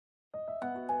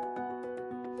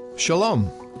Shalom.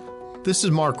 This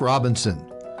is Mark Robinson,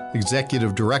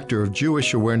 Executive Director of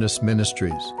Jewish Awareness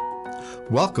Ministries.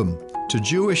 Welcome to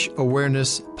Jewish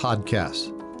Awareness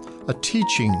Podcast, a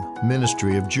teaching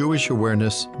ministry of Jewish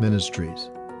Awareness Ministries.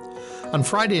 On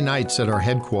Friday nights at our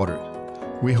headquarters,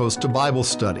 we host a Bible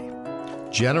study.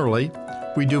 Generally,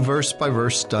 we do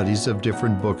verse-by-verse studies of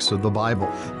different books of the Bible.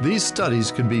 These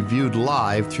studies can be viewed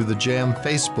live through the JAM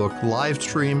Facebook live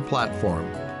stream platform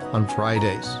on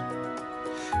Fridays.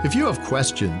 If you have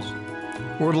questions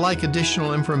or would like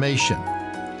additional information,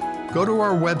 go to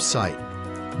our website,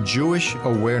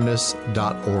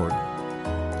 jewishawareness.org.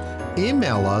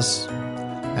 Email us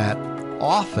at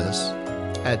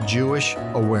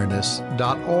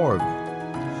office@jewishawareness.org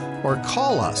or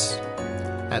call us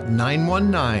at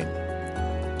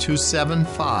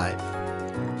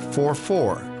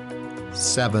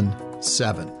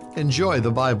 919-275-4477. Enjoy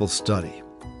the Bible study.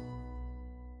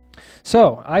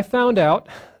 So, I found out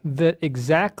that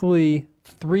exactly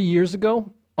 3 years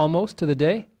ago, almost to the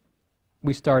day,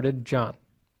 we started John.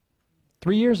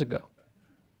 3 years ago.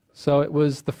 So it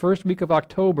was the first week of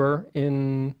October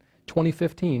in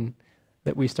 2015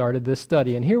 that we started this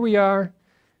study. And here we are,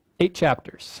 8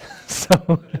 chapters.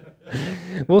 So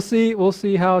we'll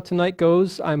see how tonight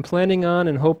goes. I'm planning on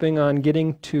and hoping on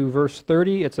getting to verse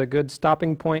 30. It's a good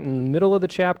stopping point in the middle of the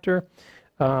chapter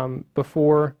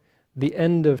before the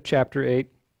end of chapter 8.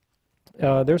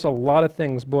 There's a lot of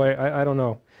things, boy, I don't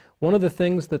know. One of the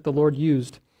things that the Lord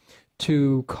used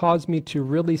to cause me to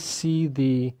really see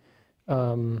the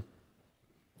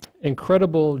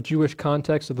incredible Jewish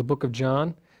context of the book of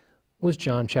John was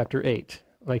John chapter 8.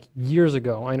 Like years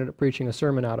ago, I ended up preaching a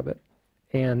sermon out of it.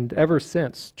 And ever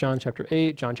since, John chapter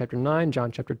 8, John chapter 9,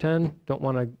 John chapter 10, don't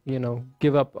want to,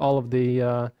 give up all of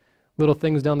the little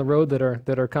things down the road that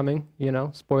are coming,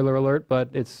 spoiler alert, but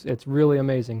it's really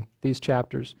amazing, these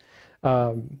chapters.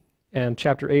 And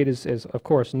chapter 8 is, of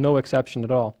course, no exception at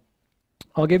all.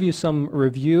 I'll give you some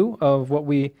review of what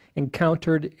we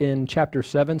encountered in chapter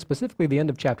 7, specifically the end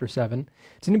of chapter 7.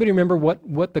 Does anybody remember what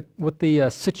the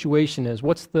situation is?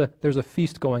 There's a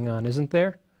feast going on, isn't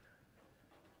there?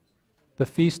 The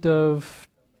Feast of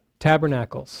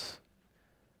Tabernacles.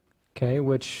 Okay,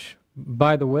 which,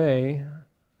 by the way,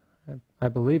 I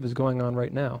believe is going on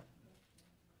right now.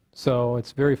 So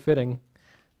it's very fitting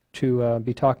to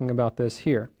be talking about this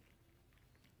here.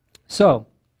 So,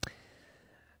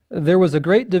 there was a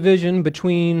great division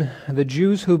between the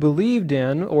Jews who believed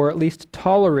in, or at least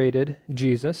tolerated,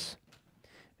 Jesus,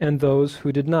 and those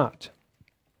who did not.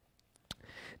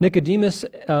 Nicodemus,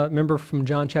 remember from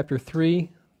John chapter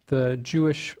 3, the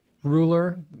Jewish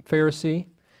ruler, Pharisee,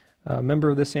 member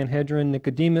of the Sanhedrin,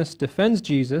 Nicodemus defends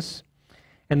Jesus,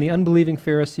 and the unbelieving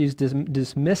Pharisees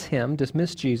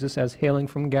dismiss Jesus as hailing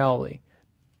from Galilee.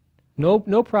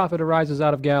 No prophet arises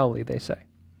out of Galilee, they say.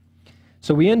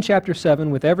 So we end chapter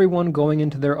 7 with everyone going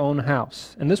into their own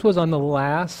house. And this was on the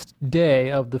last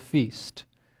day of the feast.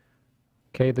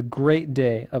 Okay, the great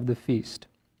day of the feast.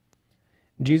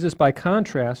 Jesus, by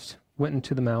contrast, went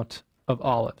into the Mount of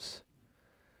Olives.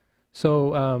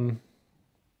 So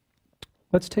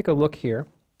let's take a look here.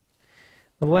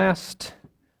 The last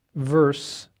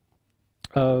verse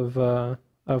of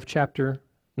chapter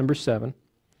number 7.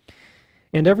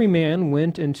 And every man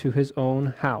went into his own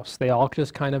house. They all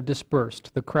just kind of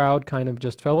dispersed. The crowd kind of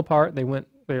just fell apart. They went,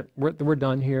 we're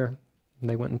done here. And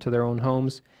they went into their own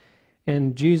homes.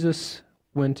 And Jesus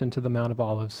went into the Mount of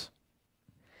Olives.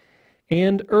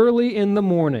 And early in the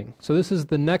morning, so this is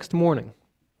the next morning,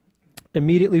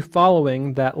 immediately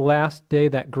following that last day,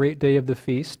 that great day of the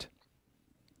feast,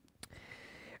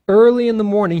 early in the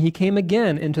morning he came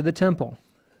again into the temple.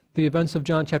 The events of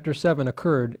John chapter 7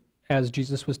 occurred as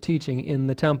Jesus was teaching in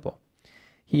the temple.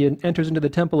 He enters into the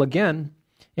temple again,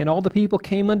 and all the people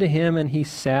came unto him, and he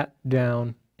sat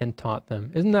down and taught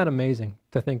them. Isn't that amazing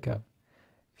to think of?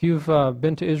 If you've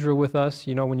been to Israel with us,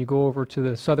 when you go over to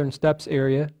the southern steppes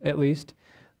area, at least,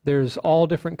 there's all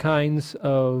different kinds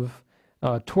of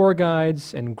tour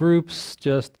guides and groups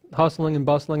just hustling and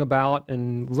bustling about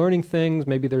and learning things.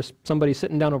 Maybe there's somebody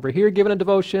sitting down over here giving a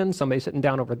devotion, somebody sitting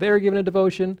down over there giving a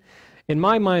devotion. In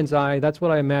my mind's eye, that's what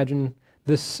I imagine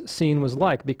this scene was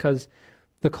like, because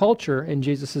the culture in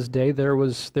Jesus' day, there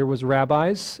was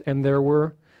rabbis and there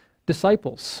were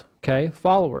disciples,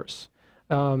 followers.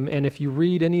 And if you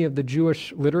read any of the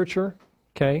Jewish literature,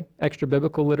 extra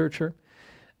biblical literature,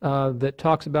 that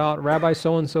talks about Rabbi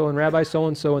so-and-so and Rabbi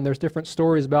so-and-so, and there's different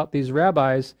stories about these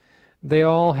rabbis, they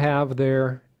all have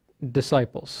their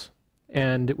disciples.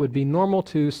 And it would be normal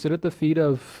to sit at the feet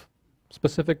of a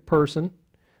specific person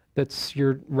that's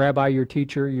your rabbi, your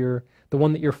teacher, the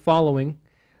one that you're following,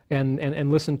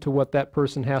 and listen to what that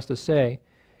person has to say.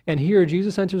 And here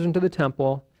Jesus enters into the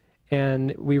temple,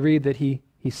 and we read that he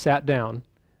sat down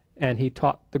and he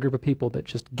taught the group of people that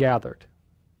just gathered.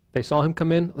 They saw him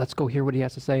come in, let's go hear what he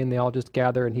has to say, and they all just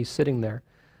gather, and he's sitting there,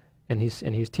 and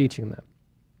he's teaching them.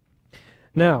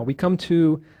 Now, we come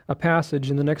to a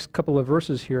passage in the next couple of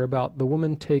verses here about the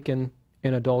woman taken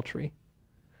in adultery.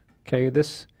 Okay,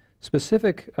 this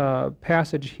specific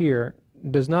passage here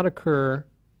does not occur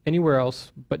anywhere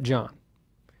else but John.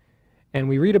 And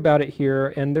we read about it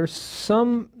here, and there's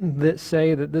some that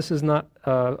say that this is not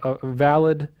a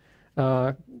valid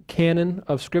canon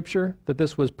of Scripture, that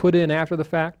this was put in after the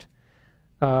fact.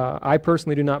 I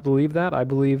personally do not believe that. I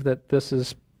believe that this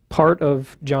is part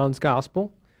of John's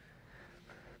gospel.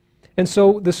 And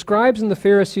so the scribes and the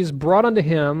Pharisees brought unto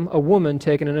him a woman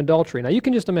taken in adultery. Now you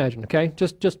can just imagine, okay?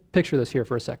 Just picture this here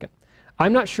for a second.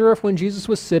 I'm not sure if when Jesus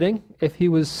was sitting, if he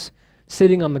was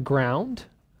sitting on the ground,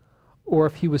 or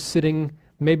if he was sitting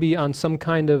maybe on some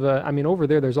kind of over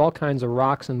there's all kinds of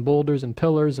rocks and boulders and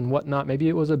pillars and whatnot. Maybe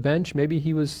it was a bench. Maybe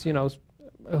he was,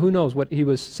 who knows what he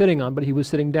was sitting on, but he was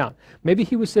sitting down. Maybe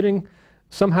he was sitting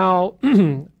somehow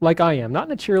like I am, not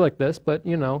in a chair like this, but,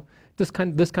 this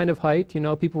kind of height.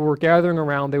 People were gathering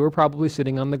around. They were probably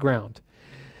sitting on the ground.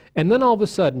 And then all of a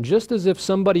sudden, just as if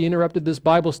somebody interrupted this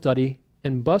Bible study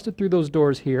and busted through those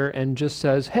doors here and just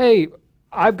says, hey,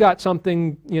 I've got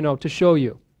something, to show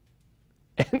you.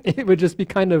 And it would just be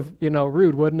kind of,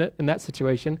 rude, wouldn't it, in that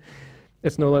situation?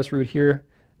 It's no less rude here.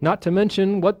 Not to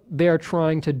mention what they are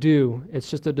trying to do.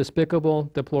 It's just a despicable,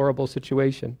 deplorable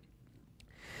situation.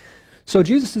 So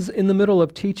Jesus is in the middle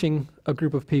of teaching a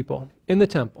group of people in the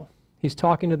temple. He's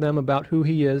talking to them about who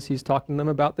he is. He's talking to them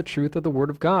about the truth of the Word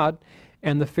of God.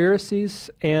 And the Pharisees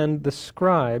and the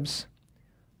scribes,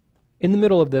 in the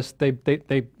middle of this,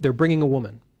 they're bringing a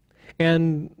woman.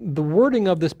 And the wording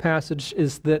of this passage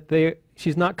is that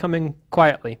she's not coming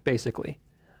quietly, basically.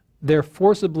 They're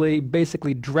forcibly,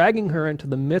 basically dragging her into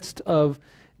the midst of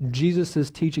Jesus'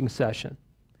 teaching session,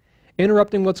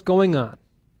 interrupting what's going on.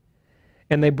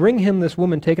 And they bring him this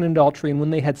woman taken in adultery, and when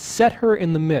they had set her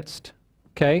in the midst,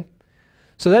 okay?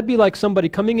 So that'd be like somebody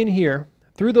coming in here,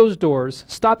 through those doors,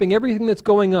 stopping everything that's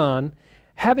going on,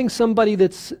 having somebody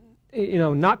that's,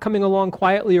 not coming along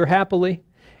quietly or happily,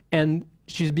 and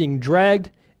she's being dragged,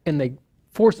 and they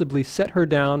forcibly set her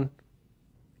down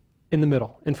in the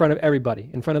middle, in front of everybody,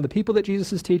 in front of the people that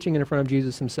Jesus is teaching and in front of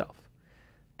Jesus himself.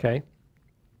 Okay?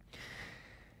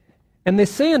 And they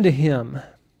say unto him,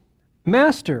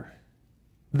 Master,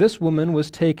 this woman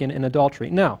was taken in adultery.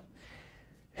 Now,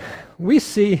 we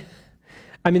see,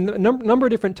 a number of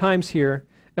different times here,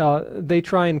 they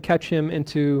try and catch him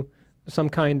into some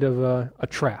kind of a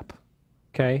trap.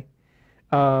 Okay?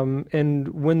 And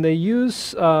when they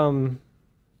use the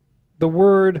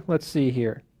word, let's see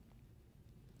here.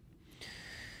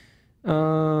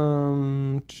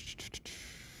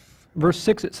 Verse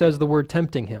 6, it says the word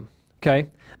tempting him. Okay?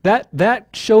 That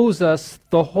shows us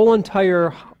the whole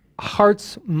entire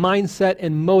heart's mindset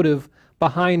and motive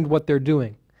behind what they're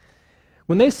doing.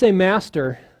 When they say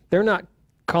master, they're not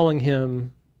calling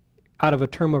him out of a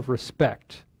term of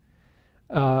respect.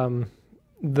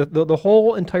 The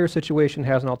whole entire situation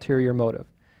has an ulterior motive.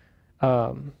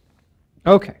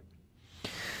 Okay.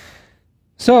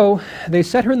 So they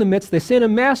set her in the midst. They say to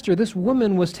Master, this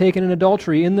woman was taken in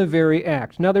adultery in the very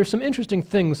act. Now there's some interesting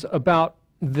things about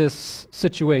this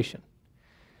situation.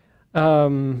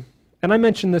 And I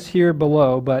mentioned this here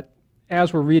below, but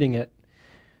as we're reading it,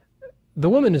 the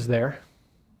woman is there.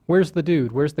 Where's the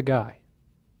dude? Where's the guy?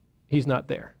 He's not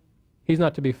there. He's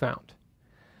not to be found.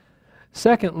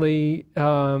 Secondly,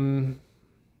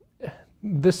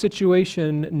 this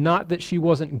situation, not that she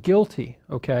wasn't guilty,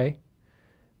 okay?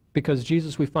 Because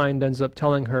Jesus, we find, ends up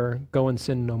telling her, go and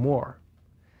sin no more.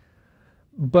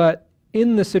 But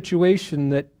in the situation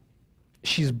that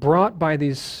she's brought by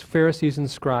these Pharisees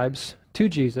and scribes to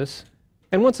Jesus,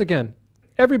 and once again,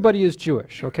 everybody is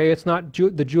Jewish, okay? It's not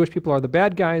the Jewish people are the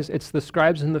bad guys, it's the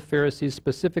scribes and the Pharisees,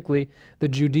 specifically the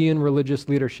Judean religious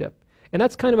leadership. And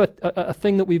that's kind of a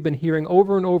thing that we've been hearing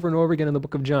over and over and over again in the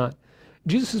book of John.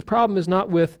 Jesus' problem is not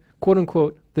with,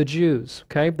 quote-unquote, the Jews,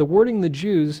 okay? The wording the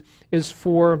Jews is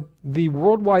for the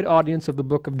worldwide audience of the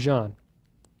book of John,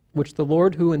 which the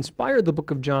Lord who inspired the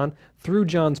book of John through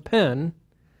John's pen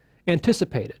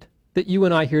anticipated that you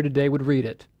and I here today would read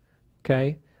it,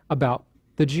 okay, about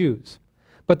the Jews.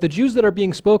 But the Jews that are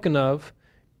being spoken of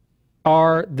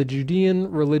are the Judean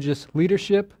religious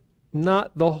leadership,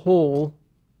 not the whole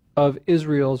of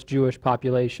Israel's Jewish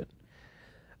population.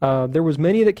 There was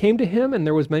many that came to him, and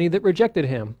there was many that rejected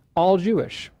him, all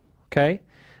Jewish, okay?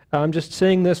 I'm just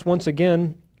saying this once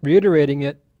again, reiterating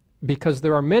it. because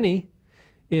there are many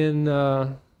in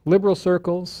liberal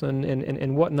circles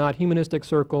and whatnot, humanistic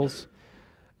circles,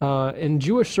 in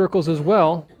Jewish circles as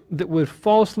well, that would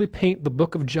falsely paint the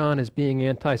book of John as being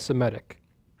anti-Semitic.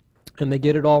 And they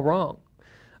get it all wrong.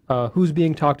 Who's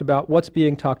being talked about, what's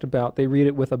being talked about. They read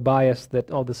it with a bias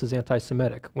that, oh, this is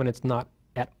anti-Semitic, when it's not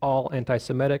at all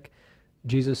anti-Semitic.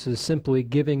 Jesus is simply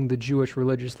giving the Jewish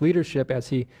religious leadership, as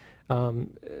he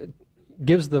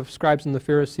gives the scribes and the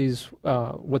Pharisees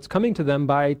what's coming to them,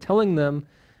 by telling them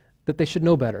that they should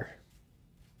know better.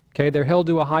 Okay, they're held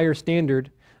to a higher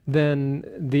standard than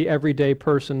the everyday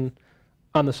person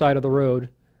on the side of the road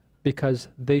because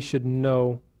they should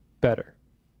know better.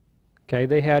 Okay,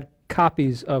 they had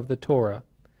copies of the Torah.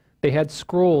 They had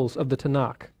scrolls of the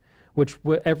Tanakh, which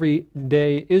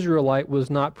everyday Israelite was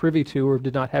not privy to or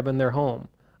did not have in their home,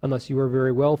 unless you were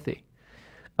very wealthy.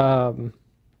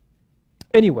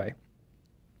 Anyway,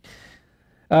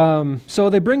 so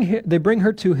they bring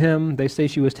her to him. They say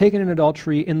she was taken in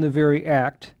adultery in the very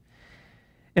act.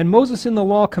 And Moses in the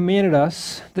law commanded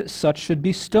us that such should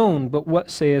be stoned, but what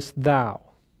sayest thou?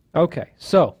 Okay,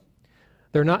 so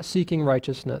they're not seeking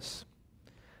righteousness.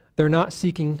 They're not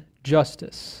seeking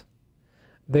justice.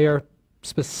 They are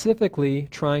specifically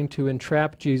trying to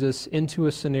entrap Jesus into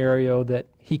a scenario that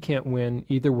he can't win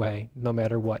either way, no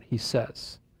matter what he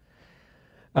says.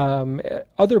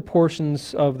 Other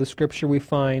portions of the scripture we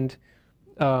find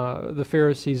the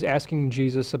Pharisees asking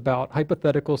Jesus about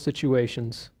hypothetical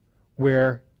situations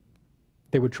where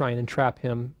they would try and entrap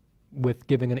him with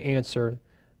giving an answer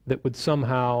that would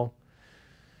somehow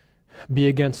be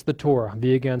against the Torah,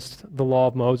 be against the law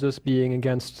of Moses, being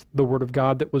against the Word of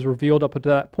God that was revealed up to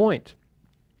that point.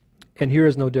 And here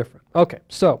is no different. Okay,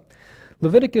 so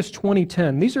Leviticus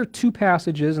 20:10. These are two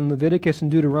passages in Leviticus and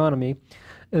Deuteronomy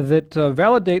that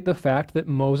validate the fact that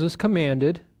Moses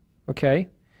commanded,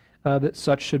 that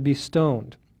such should be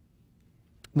stoned.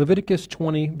 Leviticus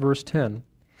 20, verse 10.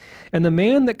 And the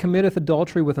man that committeth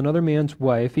adultery with another man's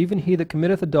wife, even he that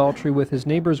committeth adultery with his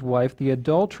neighbor's wife, the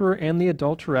adulterer and the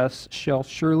adulteress shall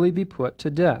surely be put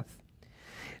to death.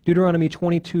 Deuteronomy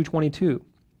 22:22.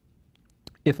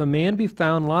 If a man be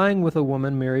found lying with a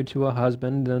woman married to a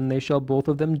husband, then they shall both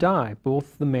of them die,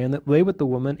 both the man that lay with the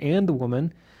woman and the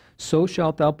woman. So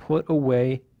shalt thou put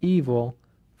away evil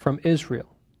from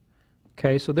Israel.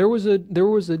 Okay, so there was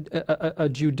a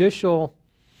judicial,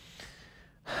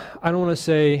 I don't want to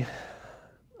say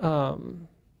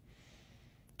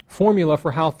formula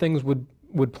for how things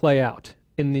would play out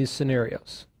in these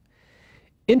scenarios.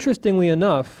 Interestingly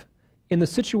enough, in the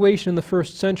situation in the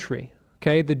first century,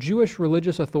 the Jewish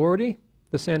religious authority,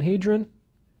 the Sanhedrin,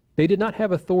 they did not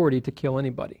have authority to kill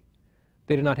anybody.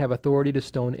 They did not have authority to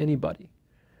stone anybody.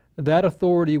 That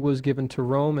authority was given to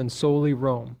Rome and solely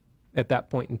Rome at that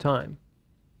point in time.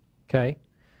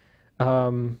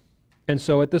 And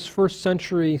so at this first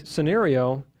century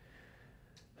scenario,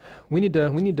 we need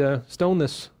to stone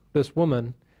this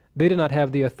woman. They did not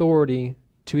have the authority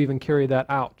to even carry that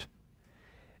out.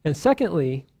 And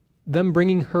secondly, them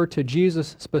bringing her to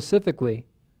Jesus specifically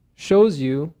shows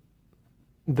you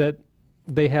that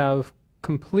they have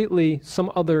completely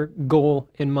some other goal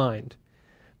in mind.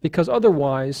 Because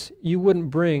otherwise, you wouldn't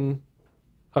bring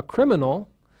a criminal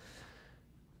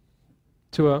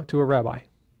to a rabbi.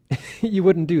 You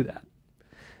wouldn't do that.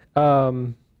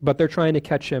 But they're trying to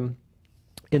catch him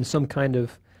in some kind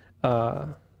of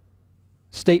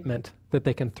statement that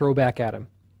they can throw back at him.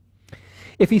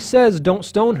 If he says, don't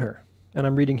stone her, and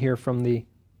I'm reading here from the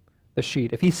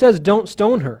sheet. If he says, don't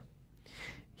stone her,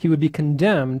 he would be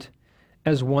condemned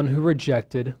as one who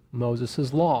rejected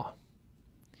Moses' law.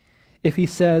 If he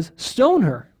says, stone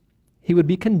her, he would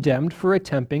be condemned for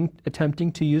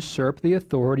attempting to usurp the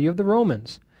authority of the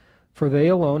Romans, for they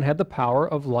alone had the power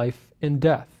of life and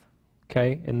death,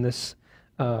 in this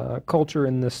culture,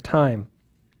 in this time.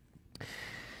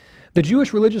 The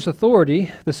Jewish religious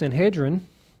authority, the Sanhedrin,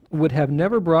 would have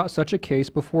never brought such a case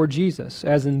before Jesus,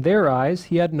 as in their eyes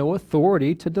he had no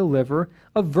authority to deliver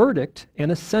a verdict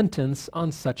and a sentence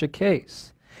on such a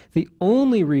case. The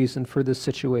only reason for this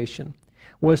situation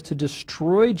was to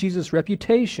destroy Jesus'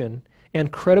 reputation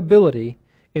and credibility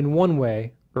in one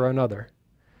way or another.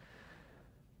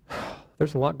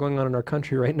 There's a lot going on in our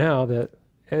country right now that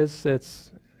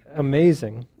it's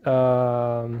amazing.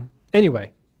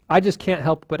 Anyway, I just can't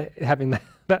help but having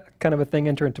that kind of a thing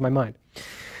enter into my mind.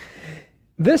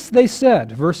 This they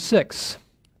said, verse 6,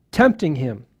 tempting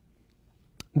him,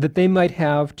 that they might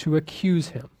have to accuse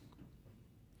him.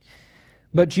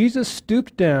 But Jesus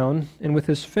stooped down and with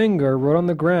his finger wrote on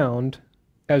the ground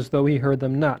as though he heard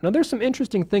them not. Now there's some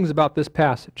interesting things about this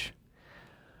passage.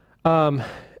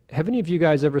 have any of you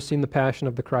guys ever seen The Passion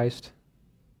of the Christ?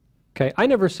 Okay, I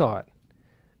never saw it.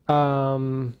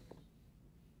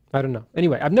 I don't know.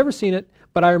 Anyway, I've never seen it,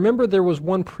 but I remember there was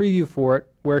one preview for it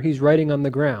where he's writing on the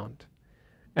ground.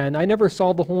 And I never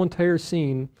saw the whole entire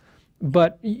scene,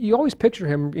 but you always picture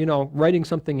him, writing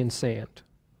something in sand.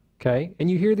 Okay? And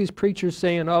you hear these preachers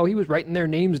saying, oh, he was writing their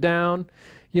names down,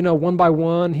 one by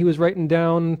one. He was writing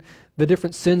down the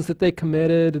different sins that they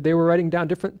committed. They were writing down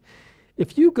different...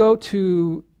 If you go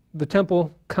to the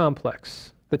temple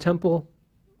complex, the Temple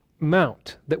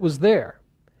Mount that was there,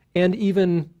 and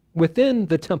even within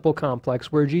the temple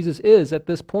complex where Jesus is at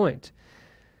this point,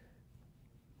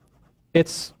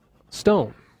 it's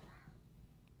stone.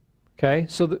 Okay?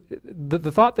 So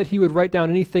the thought that he would write down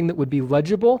anything that would be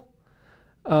legible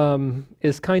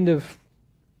is kind of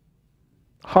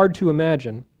hard to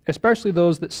imagine, especially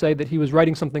those that say that he was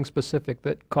writing something specific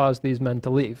that caused these men to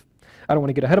leave. I don't want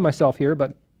to get ahead of myself here,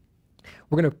 but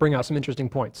we're going to bring out some interesting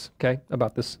points, okay,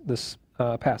 about this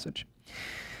passage.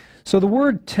 So the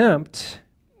word tempt,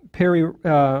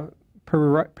 periazo,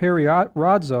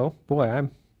 boy,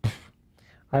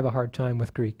 I have a hard time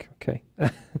with Greek, okay,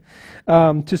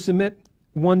 to submit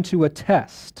one to a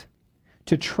test,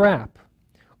 to trap,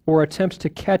 or attempt to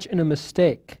catch in a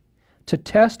mistake, to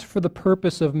test for the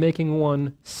purpose of making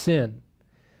one sin.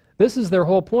 This is their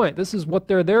whole point. This is what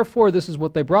they're there for. This is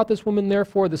what they brought this woman there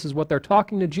for. This is what they're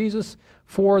talking to Jesus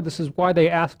for. This is why they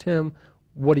asked him,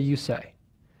 what do you say?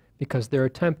 Because they're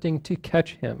attempting to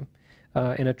catch him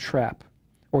in a trap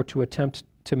or to attempt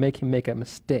to make him make a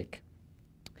mistake.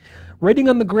 Writing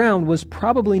on the ground was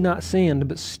probably not sand,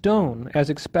 but stone,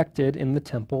 as expected in the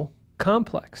temple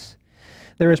complex.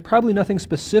 There is probably nothing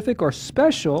specific or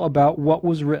special about what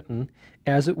was written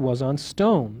as it was on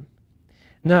stone.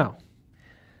 Now,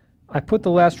 I put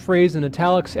the last phrase in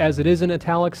italics as it is in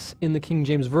italics in the King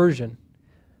James Version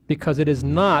because it is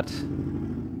not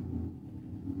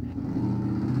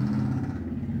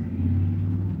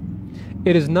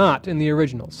in the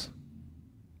originals.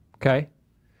 Okay?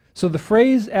 So the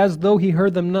phrase as though he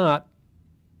heard them not,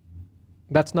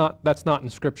 that's not in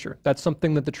Scripture. That's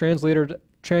something that the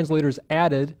translators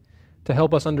added to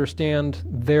help us understand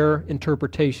their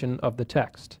interpretation of the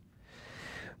text.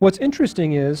 What's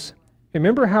interesting is,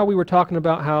 remember how we were talking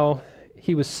about how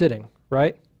he was sitting,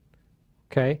 right?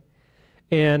 Okay?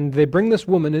 And they bring this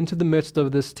woman into the midst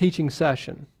of this teaching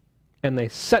session, and they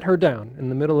set her down in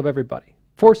the middle of everybody,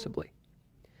 forcibly.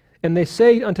 And they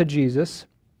say unto Jesus,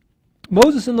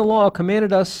 Moses in the law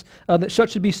commanded us that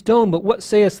such should be stoned, but what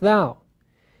sayest thou?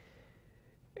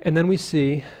 And then we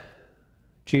see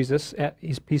Jesus,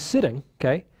 he's sitting,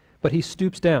 okay, but he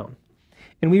stoops down.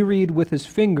 And we read, with his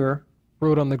finger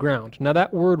wrote on the ground. Now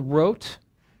that word wrote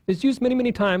is used many,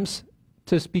 many times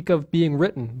to speak of being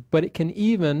written, but it can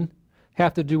even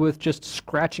have to do with just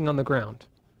scratching on the ground,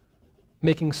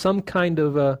 making some kind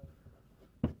of a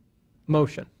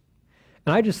motion.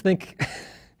 And I just think,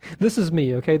 this is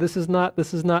me, okay? This is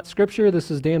not Scripture. This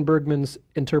is Dan Bergman's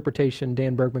interpretation,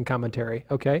 Dan Bergman commentary,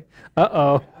 okay?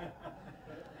 Uh-oh.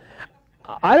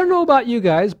 I don't know about you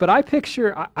guys, but I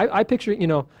picture,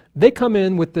 they come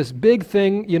in with this big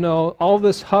thing, all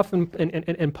this huff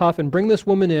and puff, and bring this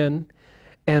woman in,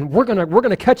 and we're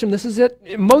gonna catch him. This is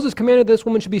it. Moses commanded this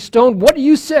woman should be stoned. What do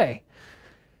you say?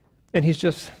 And he's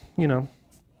just,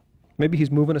 maybe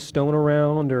he's moving a stone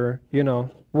around, or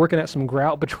working at some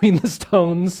grout between the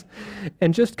stones,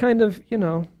 and just kind of,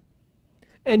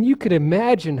 and you could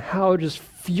imagine how just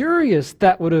furious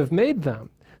that would have made them.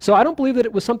 So I don't believe that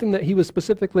it was something that he was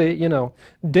specifically,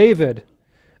 David,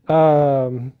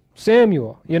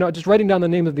 Samuel, just writing down the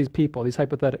name of these people, these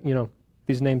hypothetical,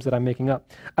 these names that I'm making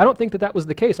up. I don't think that that was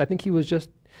the case. I think he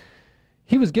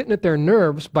was getting at their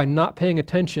nerves by not paying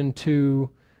attention to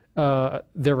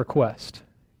their request.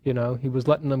 He was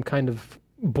letting them kind of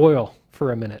boil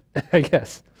for a minute, I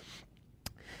guess.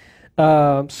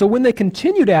 So when they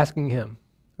continued asking him,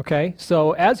 okay,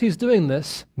 so as he's doing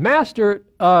this, Master,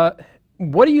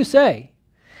 what do you say?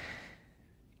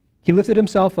 He lifted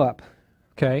himself up,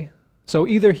 okay? So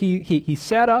either he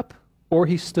sat up or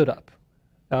he stood up.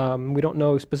 We don't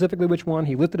know specifically which one.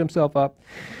 He lifted himself up.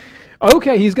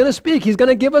 Okay, he's going to speak. He's going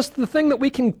to give us the thing that we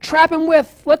can trap him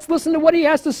with. Let's listen to what he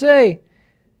has to say.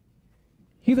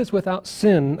 He that's without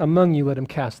sin among you, let him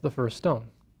cast the first stone.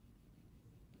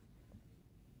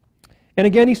 And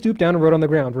again, he stooped down and wrote on the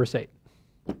ground, verse 8.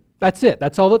 That's it.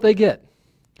 That's all that they get.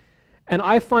 And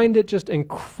I find it just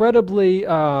incredibly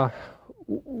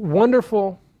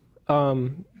wonderful.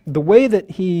 The way that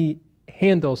he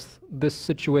handles this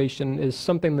situation is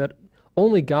something that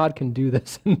only God can do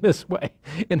this in this way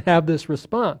and have this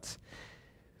response.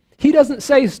 He doesn't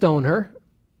say stone her.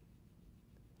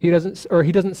 He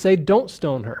doesn't say, don't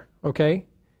stone her, okay?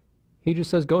 He just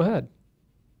says, go ahead.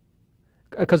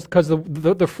 Because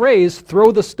the phrase,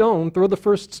 throw the stone, throw the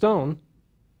first stone,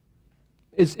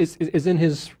 is in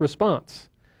his response.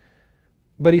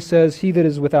 But he says, he that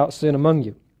is without sin among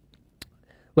you,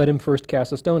 let him first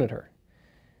cast a stone at her.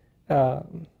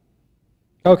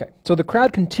 Okay, so the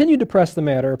crowd continued to press the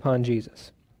matter upon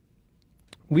Jesus.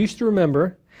 We should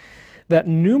remember that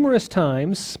numerous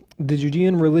times the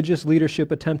Judean religious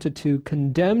leadership attempted to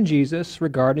condemn Jesus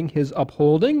regarding his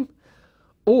upholding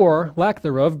or, lack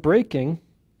thereof, breaking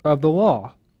of the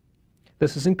law.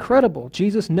 This is incredible.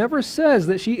 Jesus never says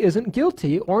that she isn't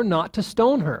guilty or not to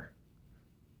stone her.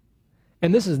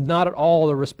 And this is not at all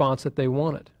the response that they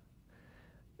wanted.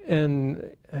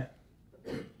 And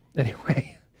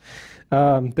anyway,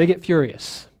 they get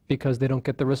furious because they don't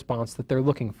get the response that they're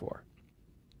looking for.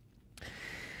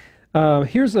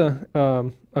 Here's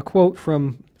a quote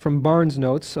from Barnes'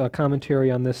 Notes, a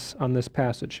commentary on this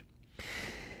passage.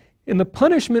 In the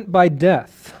punishment by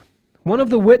death, one of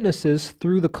the witnesses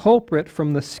threw the culprit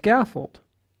from the scaffold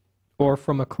or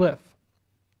from a cliff,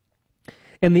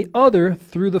 and the other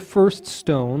threw the first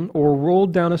stone or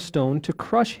rolled down a stone to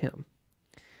crush him.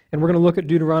 And we're going to look at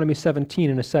Deuteronomy 17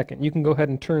 in a second. You can go ahead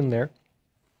and turn there.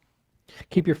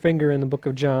 Keep your finger in the book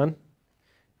of John.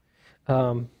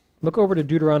 Look over to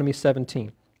Deuteronomy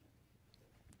 17.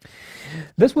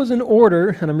 This was in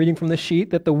order, and I'm reading from the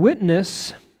sheet, that the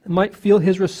witness might feel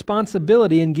his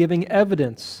responsibility in giving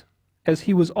evidence, as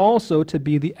he was also to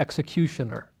be the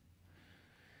executioner.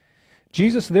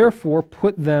 Jesus therefore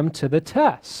put them to the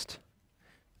test.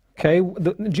 Okay,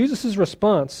 Jesus'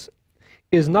 response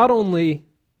is not only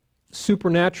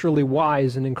supernaturally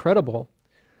wise and incredible,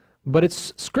 but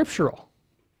it's scriptural.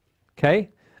 Okay?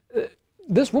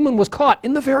 This woman was caught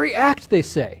in the very act, they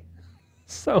say.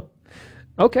 So,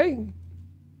 okay,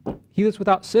 he that's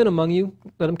without sin among you,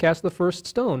 let him cast the first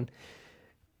stone.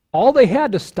 All they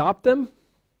had to stop them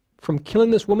from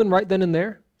killing this woman right then and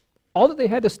there, all that they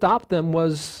had to stop them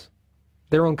was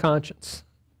their own conscience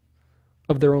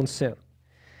of their own sin.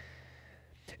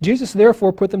 Jesus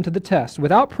therefore put them to the test.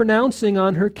 Without pronouncing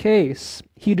on her case,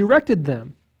 he directed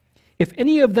them, if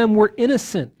any of them were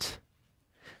innocent,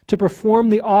 to perform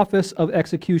the office of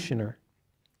executioner.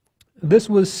 This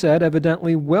was said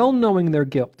evidently well knowing their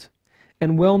guilt,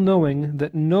 and well knowing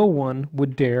that no one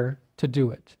would dare to do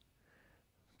it.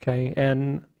 Okay,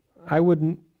 and I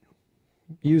wouldn't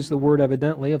use the word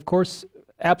evidently. Of course,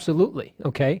 absolutely,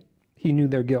 okay? He knew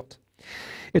their guilt.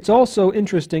 It's also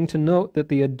interesting to note that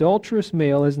the adulterous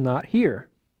male is not here.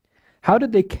 How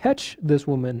did they catch this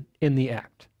woman in the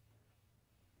act?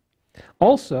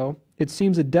 Also, it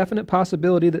seems a definite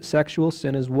possibility that sexual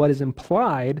sin is what is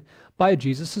implied by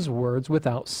Jesus' words,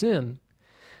 without sin.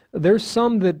 There's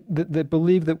some that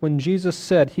believe that when Jesus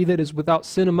said, he that is without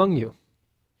sin among you,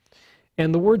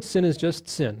 and the word sin is just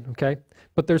sin, okay?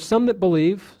 But there's some that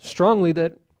believe strongly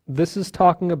that this is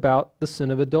talking about the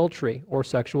sin of adultery or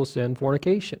sexual sin,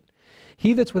 fornication.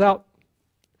 He that's without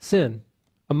sin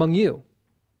among you,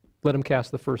 let him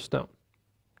cast the first stone.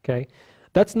 Okay?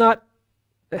 That's not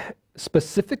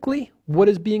specifically what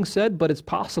is being said, but it's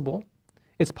possible.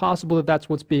 It's possible that that's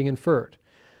what's being inferred,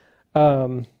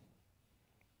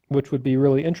 which would be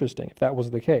really interesting if that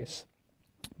was the case.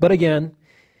 But again,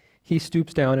 he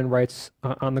stoops down and writes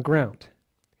on the ground.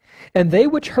 And they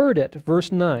which heard it,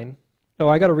 verse 9. Oh,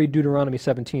 I got to read Deuteronomy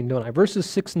 17, don't I? Verses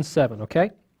 6 and 7,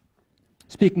 okay?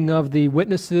 Speaking of the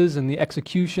witnesses and the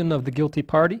execution of the guilty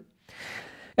party.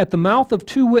 At the mouth of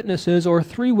 2 witnesses or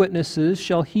 3 witnesses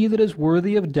shall he that is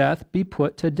worthy of death be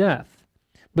put to death.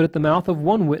 But at the mouth of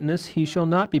 1 witness he shall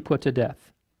not be put to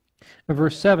death. And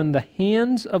verse 7, the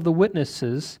hands of the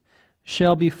witnesses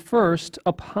shall be first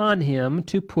upon him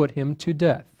to put him to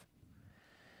death,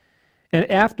 and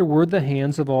afterward the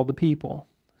hands of all the people.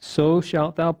 So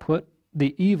shalt thou put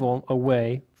the evil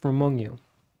away from among you.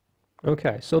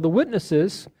 Okay, so the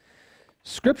witnesses,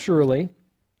 scripturally,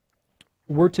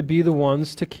 were to be the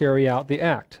ones to carry out the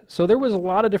act. So there was a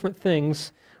lot of different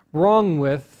things wrong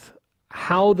with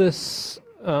how this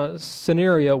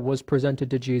scenario was presented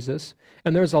to Jesus,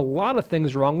 and there's a lot of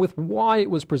things wrong with why it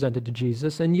was presented to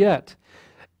Jesus, and yet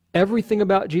everything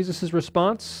about Jesus'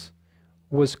 response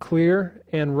was clear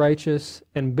and righteous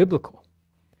and biblical,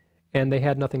 and they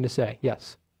had nothing to say.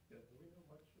 Yes?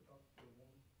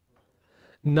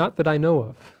 Not that I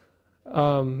know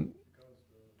of.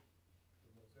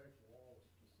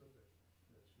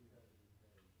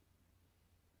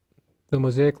 The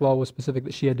Mosaic law was specific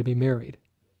that she had to be married.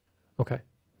 Okay.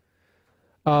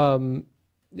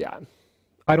 Yeah.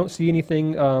 I don't see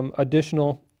anything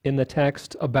additional in the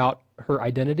text about her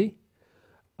identity.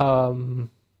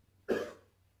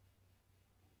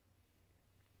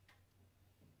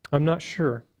 I'm not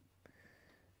sure.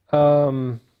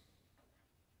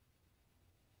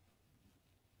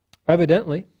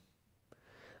 Evidently.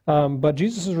 But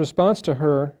Jesus' response to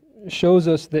her shows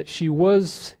us that she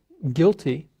was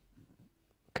guilty.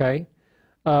 Okay?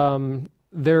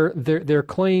 Their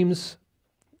claims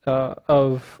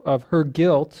of her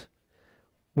guilt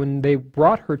when they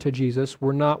brought her to Jesus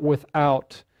were not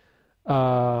without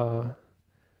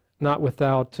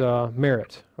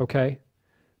merit. Okay?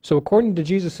 So according to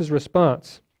Jesus'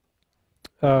 response,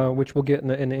 which we'll get in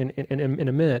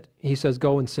a minute, he says,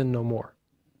 "Go and sin no more."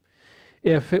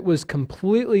 If it was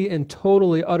completely and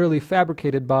totally, utterly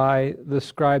fabricated by the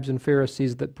scribes and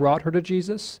Pharisees that brought her to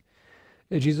Jesus,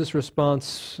 Jesus'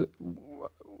 response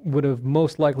would have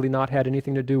most likely not had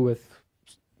anything to do with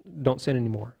 "don't sin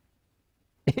anymore."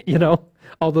 You know,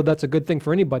 although that's a good thing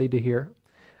for anybody to hear.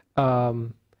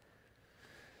 So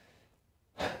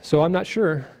I'm not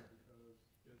sure.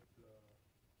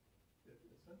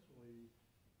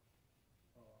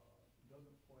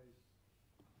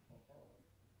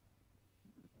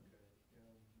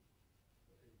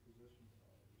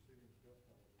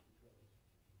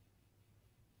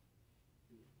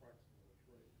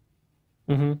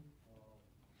 Mm-hmm.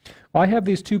 Well, I have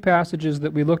these two passages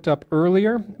that we looked up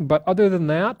earlier, but other than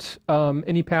that,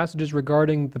 any passages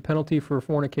regarding the penalty for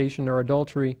fornication or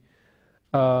adultery,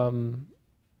 there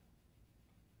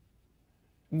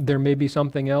may be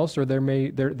something else, or there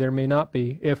may not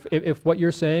be. If what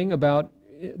you're saying about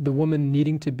the woman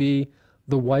needing to be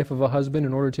the wife of a husband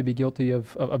in order to be guilty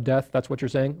of death, that's what you're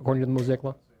saying, according to the Mosaic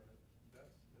Law?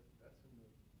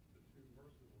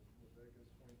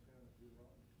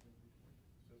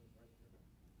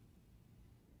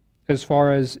 As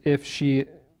far as if she,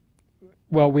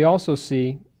 well, we also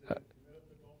see.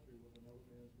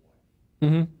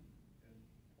 Mm-hmm.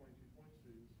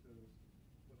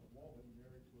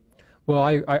 Well,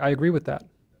 I agree with that.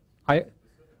 I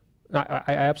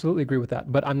absolutely agree with that.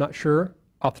 But I'm not sure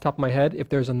off the top of my head if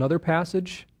there's another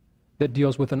passage that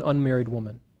deals with an unmarried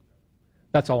woman.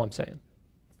 That's all I'm saying.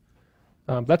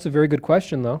 That's a very good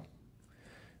question, though.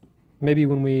 Maybe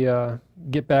when we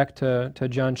get back to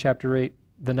John chapter 8,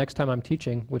 the next time I'm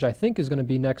teaching, which I think is going to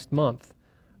be next month,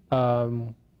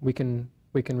 we can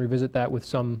revisit that with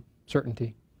some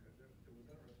certainty.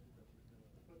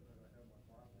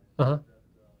 Uh-huh.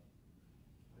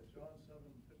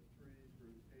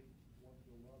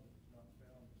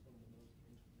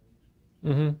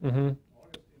 Mm-hmm, mm-hmm.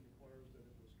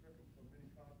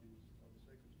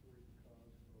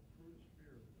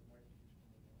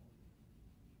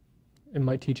 It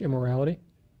might teach immorality?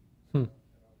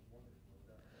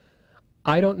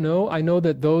 I don't know. I know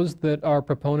that those that are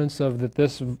proponents of that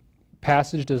this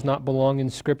passage does not belong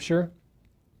in Scripture,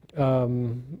 a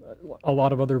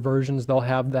lot of other versions, they'll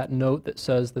have that note that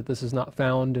says that this is not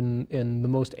found in the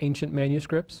most ancient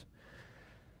manuscripts.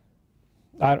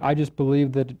 I just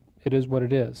believe that it is what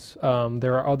it is.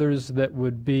 There are others that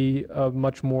would be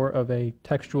much more of a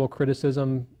textual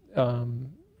criticism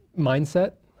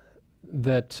mindset,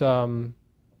 that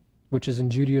which is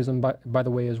in Judaism, by the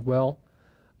way, as well.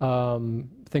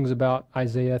 Things about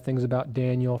Isaiah, things about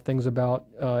Daniel, things about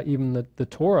even the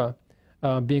Torah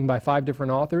being by 5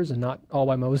 different authors and not all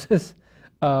by Moses.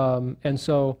 And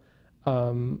so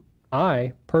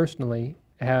I personally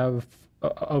have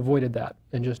avoided that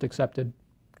and just accepted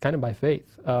kind of by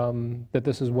faith that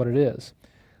this is what it is.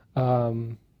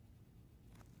 But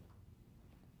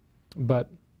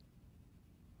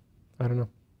I don't know.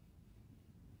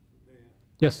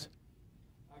 Yes?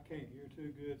 I can't hear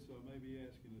too good, so I may be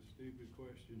asking a stupid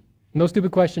question. No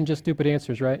stupid question, just stupid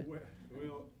answers, right? Well,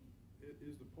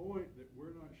 is the point that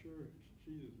we're not sure if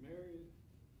she is married?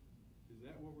 Is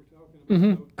that what we're talking about?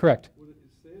 Mm-hmm. Correct. What it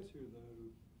says here, though,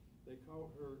 they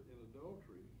caught her in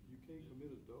adultery. You can't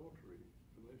commit adultery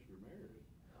unless you're married.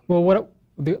 Well, what Adultery,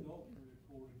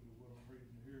 according to what I'm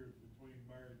reading here, is between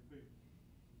married people.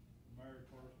 The married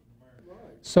person and the married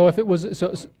person. so if it was so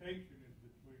Fornication is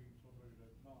between somebody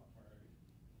that's not married.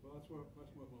 Well, that's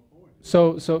what my point is.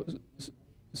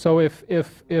 so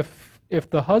if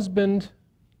the husband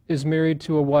is married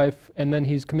to a wife and then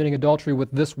he's committing adultery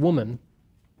with this woman,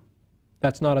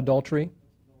 that's not adultery?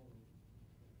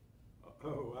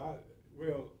 Well,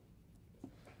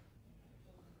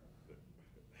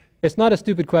 It's not a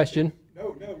stupid question.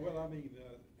 no, well, I mean,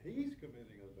 he's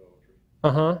committing adultery.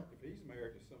 Uh-huh. If he's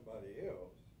married to somebody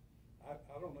else, I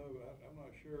don't know, I'm not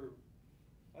sure.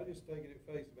 I just take it at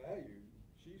face value.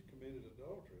 She's committed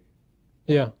adultery.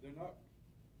 Yeah. They're not,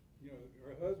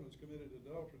 her husband's committed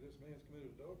adultery, this man's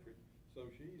committed adultery, so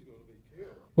she's going to be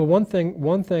killed. Well, one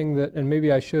thing that, and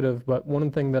maybe I should have, but one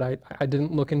thing that I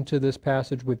didn't look into this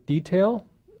passage with detail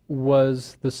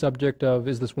was the subject of,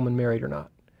 is this woman married or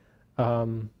not?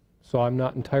 So I'm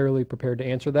not entirely prepared to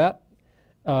answer that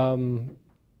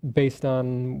based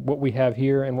on what we have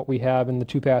here and what we have in the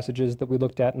two passages that we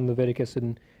looked at in Leviticus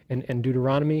and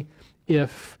Deuteronomy.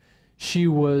 If she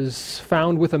was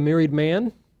found with a married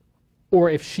man, or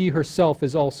if she herself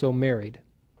is also married.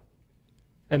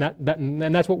 And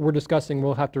that's what we're discussing.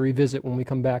 We'll have to revisit when we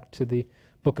come back to the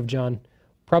book of John,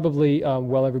 probably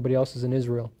while everybody else is in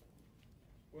Israel.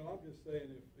 Well, I'm just saying,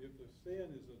 if the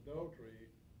sin is adultery,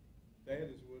 that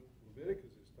is what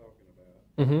Leviticus is talking about.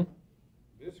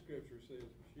 Mm-hmm. This scripture says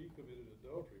she committed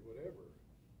adultery, whatever.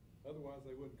 Otherwise,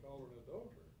 they wouldn't call her an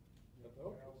adulterer.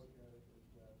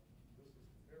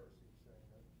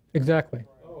 Exactly.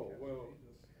 Oh, well.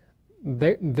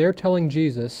 They're telling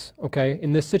Jesus, okay,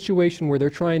 in this situation where they're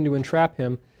trying to entrap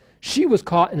him, she was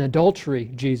caught in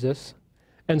adultery, Jesus.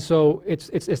 And so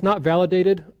it's not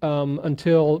validated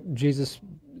until Jesus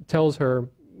tells her,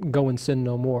 go and sin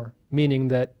no more, meaning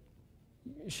that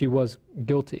she was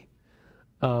guilty.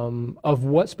 Of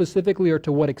what specifically or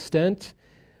to what extent,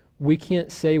 we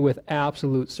can't say with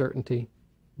absolute certainty,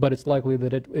 but it's likely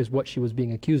that it is what she was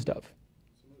being accused of.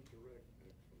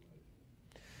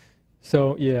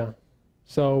 So, yeah.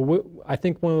 So I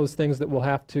think one of those things that we'll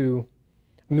have to,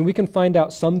 I mean, we can find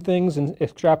out some things and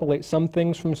extrapolate some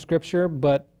things from Scripture,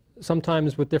 but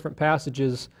sometimes with different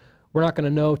passages, we're not going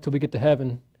to know till we get to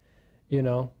heaven, you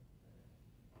know.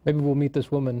 Maybe we'll meet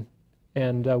this woman,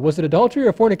 and was it adultery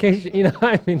or fornication? You know,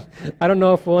 I mean, I don't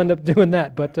know if we'll end up doing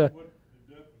that, but... What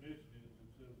the definition is,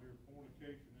 it says here,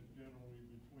 fornication is generally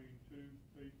between two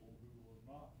people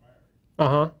who are not married.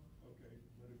 Uh-huh.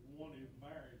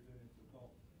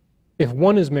 If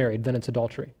one is married, then it's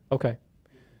adultery. Okay.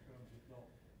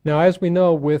 Now, as we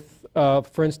know with,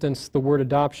 for instance, the word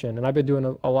adoption, and I've been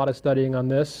doing a lot of studying on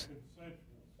this.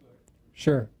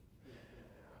 Sure.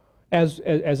 As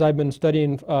I've been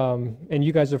studying, and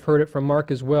you guys have heard it from Mark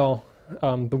as well,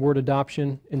 the word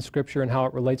adoption in Scripture and how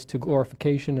it relates to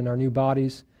glorification in our new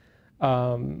bodies.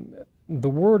 The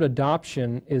word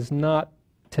adoption is not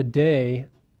today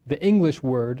the English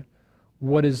word,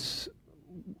 what is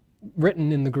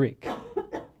written in the Greek,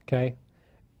 okay?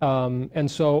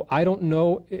 And so I don't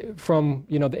know from,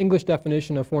 you know, the English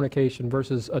definition of fornication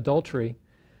versus adultery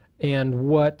and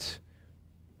what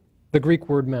the Greek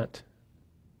word meant,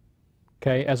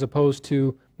 okay, as opposed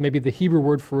to maybe the Hebrew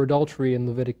word for adultery in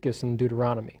Leviticus and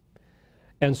Deuteronomy.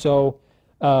 And so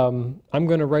I'm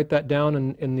going to write that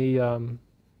down in the,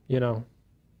 you know,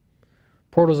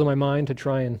 portals of my mind to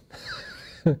try and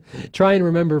try and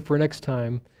remember for next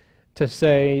time to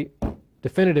say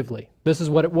definitively, this is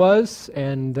what it was,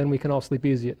 and then we can all sleep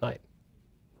easy at night.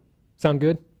 Sound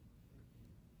good?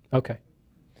 Okay.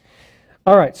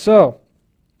 All right, so,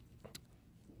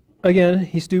 again,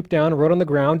 he stooped down and wrote on the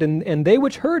ground, and they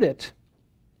which heard it,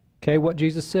 okay, what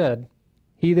Jesus said,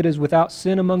 he that is without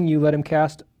sin among you, let him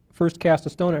first cast a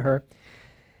stone at her.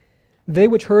 They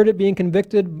which heard it, being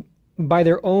convicted by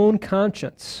their own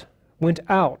conscience, went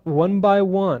out one by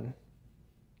one.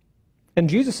 And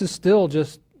Jesus is still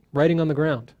just writing on the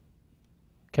ground,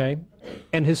 okay?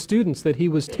 And his students that he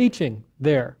was teaching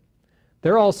there,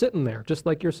 they're all sitting there, just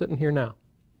like you're sitting here now,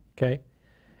 okay?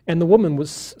 And the woman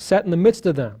was sat in the midst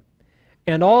of them.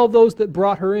 And all those that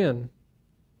brought her in,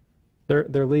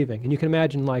 they're leaving. And you can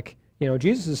imagine, like, you know,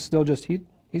 Jesus is still just,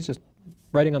 he's just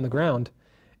writing on the ground.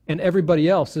 And everybody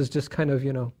else is just kind of,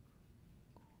 you know,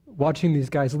 watching these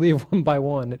guys leave one by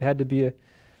one. It had to be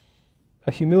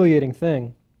a humiliating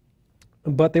thing.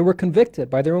 But they were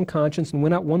convicted by their own conscience and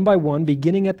went out one by one,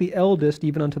 beginning at the eldest,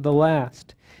 even unto the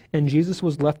last. And Jesus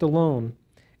was left alone,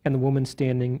 and the woman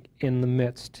standing in the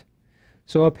midst.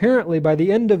 So apparently, by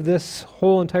the end of this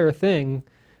whole entire thing,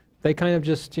 they kind of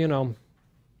just, you know,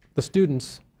 the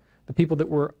students, the people that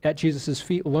were at Jesus'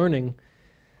 feet learning,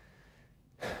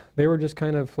 they were just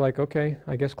kind of like, okay,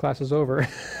 I guess class is over.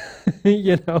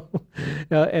 You know,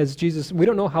 as Jesus, we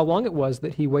don't know how long it was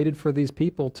that he waited for these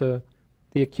people to,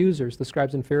 the accusers, the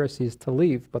scribes and Pharisees, to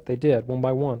leave, but they did, one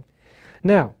by one.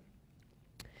 Now,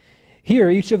 here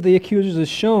each of the accusers is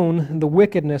shown the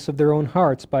wickedness of their own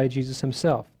hearts by Jesus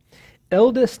himself.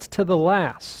 Eldest to the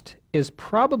last is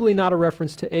probably not a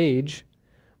reference to age,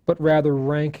 but rather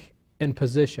rank and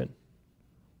position,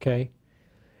 okay?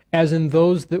 As in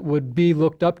those that would be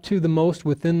looked up to the most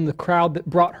within the crowd that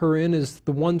brought her in as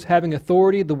the ones having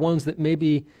authority, the ones that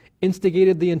maybe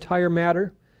instigated the entire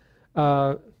matter,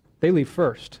 they leave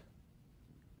first.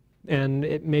 And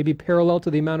it may be parallel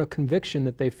to the amount of conviction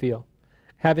that they feel.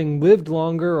 Having lived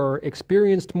longer or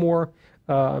experienced more,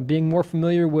 being more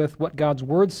familiar with what God's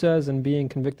Word says and being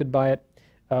convicted by it,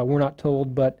 we're not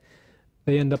told, but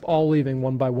They end up all leaving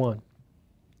one by one.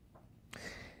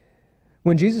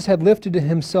 When Jesus had lifted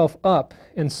himself up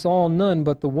and saw none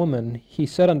but the woman, he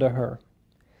said unto her,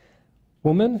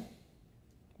 Woman,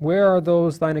 where are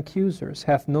those thine accusers?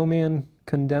 Hath no man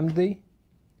condemned thee?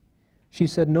 She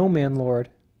said, No man, Lord.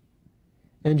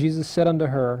 And Jesus said unto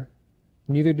her,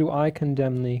 Neither do I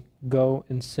condemn thee. Go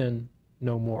and sin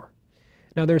no more.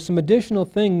 Now there's some additional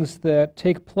things that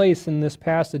take place in this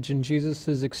passage in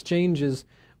Jesus' exchanges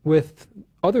with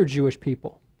other Jewish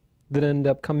people that end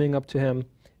up coming up to him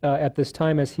at this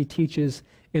time as he teaches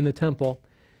in the temple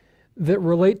that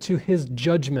relate to his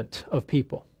judgment of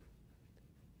people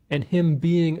and him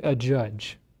being a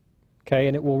judge. Okay,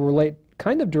 and it will relate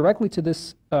kind of directly to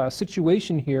this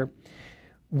situation here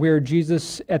where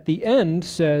Jesus at the end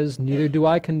says, Neither do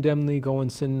I condemn thee, go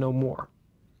and sin no more.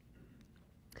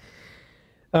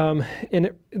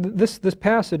 This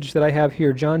passage that I have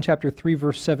here, John chapter 3,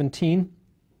 verse 17,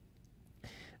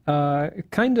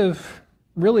 kind of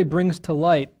really brings to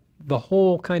light the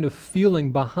whole kind of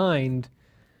feeling behind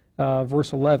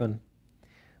verse 11.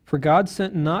 For God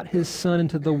sent not his Son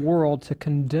into the world to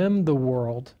condemn the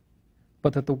world,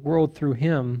 but that the world through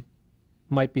him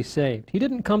might be saved. He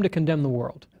didn't come to condemn the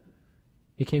world.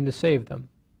 He came to save them.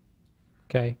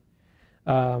 Okay?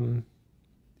 And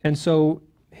so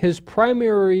his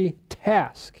primary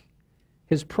task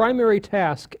at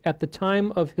the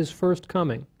time of his first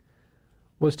coming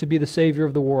was to be the Savior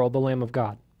of the world, the Lamb of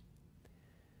God.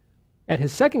 At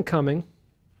his second coming,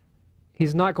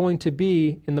 he's not going to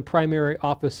be in the primary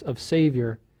office of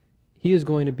Savior. He is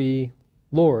going to be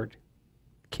Lord,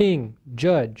 King,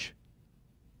 Judge,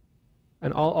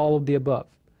 and all of the above.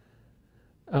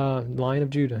 Lion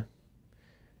of Judah.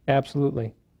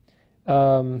 Absolutely.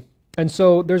 And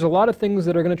so there's a lot of things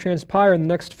that are going to transpire in the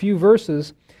next few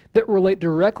verses that relate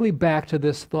directly back to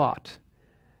this thought.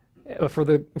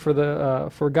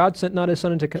 For God sent not his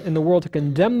Son in the world to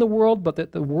condemn the world, but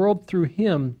that the world through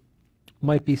him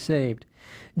might be saved.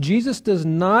 Jesus does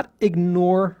not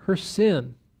ignore her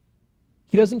sin.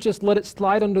 He doesn't just let it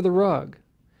slide under the rug.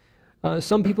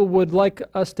 Some people would like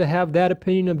us to have that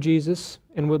opinion of Jesus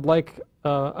and would like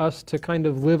us to kind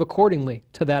of live accordingly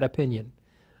to that opinion,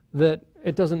 that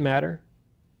it doesn't matter.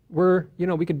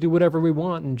 We can do whatever we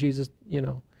want, and Jesus,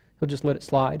 he'll just let it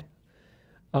slide.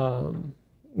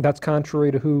 That's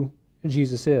contrary to who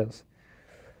Jesus is.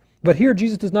 But here,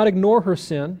 Jesus does not ignore her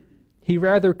sin. He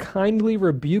rather kindly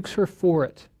rebukes her for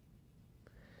it.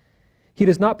 He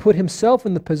does not put himself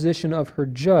in the position of her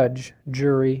judge,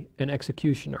 jury, and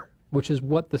executioner, which is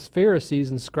what the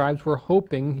Pharisees and scribes were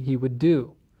hoping he would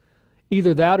do.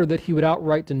 Either that or that he would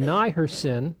outright deny her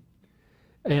sin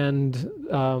and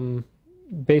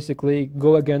basically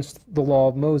go against the law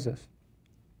of Moses.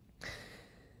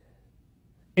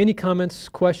 Any comments,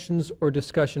 questions, or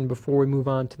discussion before we move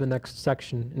on to the next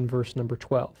section in verse number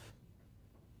 12?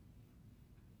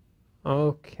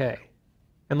 Okay.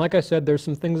 And like I said, there's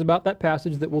some things about that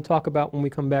passage that we'll talk about when we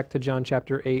come back to John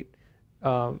chapter 8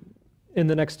 in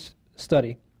the next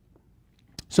study.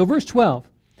 So verse 12,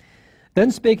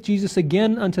 Then spake Jesus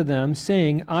again unto them,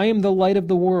 saying, I am the light of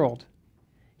the world.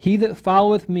 He that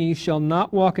followeth me shall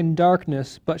not walk in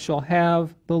darkness, but shall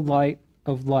have the light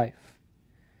of life.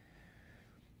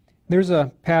 There's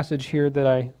a passage here that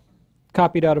I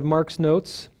copied out of Mark's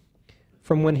notes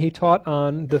from when he taught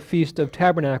on the Feast of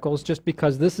Tabernacles, just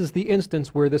because this is the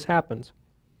instance where this happens.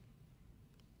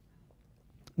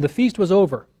 The feast was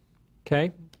over,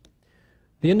 okay?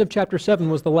 The end of chapter 7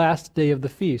 was the last day of the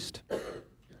feast.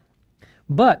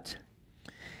 But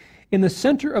in the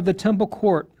center of the temple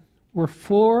court were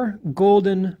 4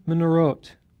 golden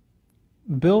menorot,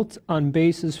 built on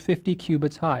bases 50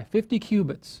 cubits high. 50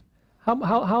 cubits.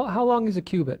 How long is a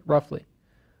cubit, roughly?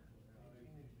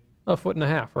 1.5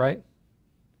 feet, right?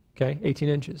 Okay, 18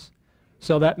 inches.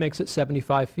 So that makes it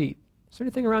 75 feet. Is there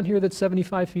anything around here that's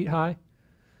 75 feet high?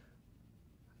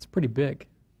 It's pretty big,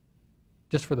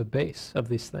 just for the base of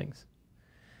these things.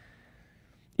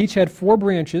 Each had 4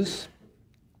 branches,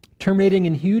 terminating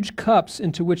in huge cups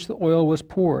into which the oil was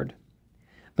poured.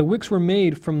 The wicks were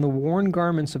made from the worn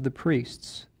garments of the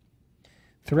priests.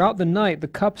 Throughout the night, the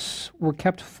cups were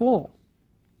kept full,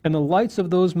 and the lights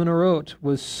of those menorot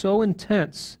was so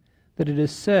intense that it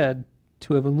is said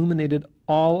to have illuminated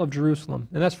all of Jerusalem.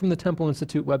 And that's from the Temple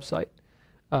Institute website,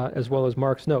 as well as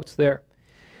Mark's notes there.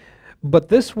 But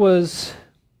this was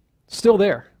still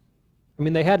there. I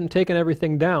mean, they hadn't taken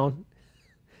everything down,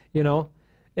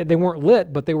 They weren't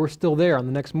lit, but they were still there on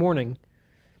the next morning.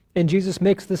 And Jesus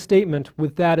makes the statement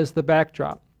with that as the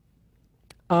backdrop.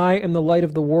 I am the light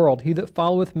of the world. He that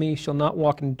followeth me shall not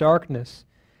walk in darkness,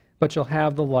 but shall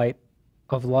have the light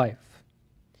of life.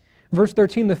 Verse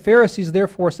 13, the Pharisees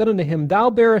therefore said unto him, Thou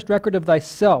bearest record of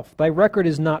thyself, thy record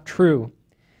is not true.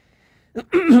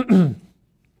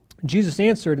 Jesus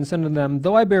answered and said unto them,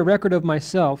 Though I bear record of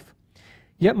myself,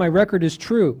 yet my record is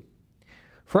true.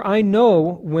 For I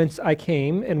know whence I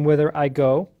came and whither I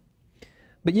go,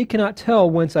 but ye cannot tell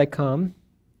whence I come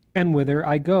and whither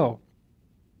I go.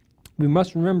 We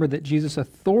must remember that Jesus'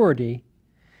 authority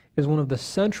is one of the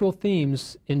central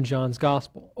themes in John's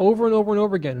Gospel. Over and over and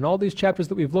over again, in all these chapters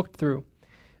that we've looked through,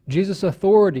 Jesus'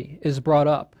 authority is brought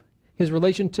up. His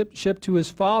relationship to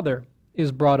his Father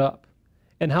is brought up,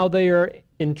 and how they are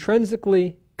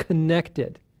intrinsically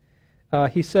connected.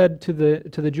 He said to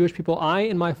the Jewish people, I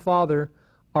and my Father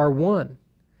are one,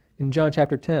 in John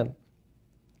chapter 10.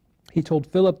 He told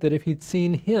Philip that if he'd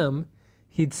seen him,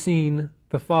 he'd seen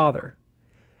the Father.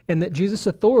 And that Jesus'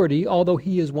 authority, although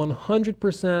he is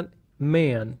 100%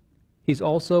 man, he's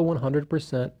also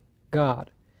 100%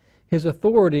 God. His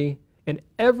authority and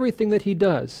everything that he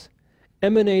does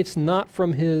emanates not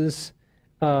from his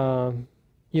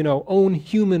own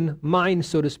human mind,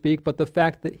 so to speak, but the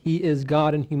fact that he is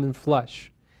God in human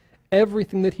flesh.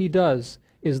 Everything that he does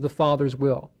is the Father's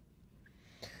will.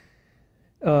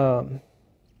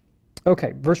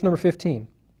 Okay, verse number 15.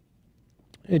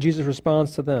 And Jesus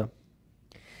responds to them.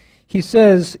 He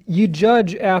says, Ye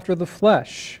judge after the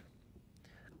flesh.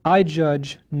 I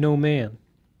judge no man.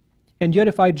 And yet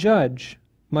if I judge,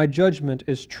 my judgment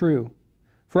is true.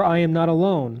 For I am not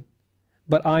alone,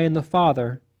 but I and the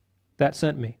Father that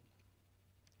sent me.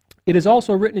 It is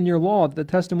also written in your law that the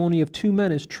testimony of two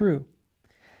men is true.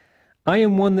 I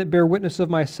am one that bear witness of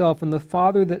myself, and the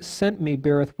Father that sent me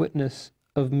beareth witness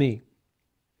of me.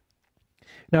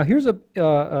 Now here's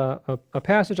a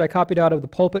passage I copied out of the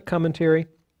Pulpit Commentary,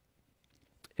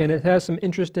 and it has some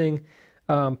interesting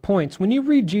points. When you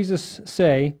read Jesus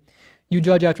say, you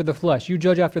judge after the flesh, you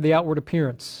judge after the outward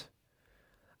appearance,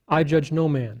 I judge no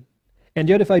man. And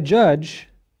yet if I judge,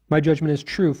 my judgment is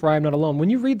true, for I am not alone. When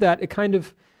you read that, it kind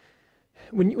of,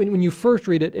 when you first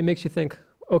read it, it makes you think,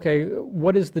 okay,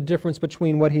 what is the difference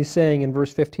between what he's saying in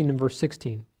verse 15 and verse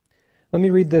 16? Let me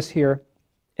read this here,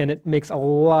 and it makes a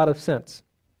lot of sense,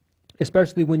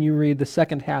 especially when you read the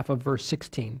second half of verse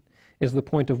 16, is the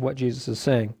point of what Jesus is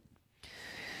saying.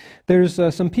 There's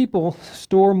some people,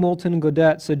 Storr, Moulton,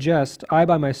 Godet, suggest, I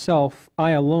by myself,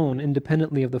 I alone,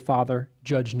 independently of the Father,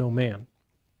 judge no man.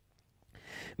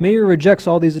 Mayer rejects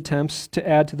all these attempts to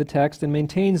add to the text and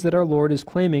maintains that our Lord is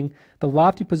claiming the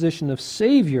lofty position of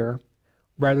Savior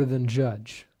rather than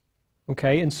judge.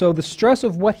 Okay, and so the stress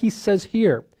of what he says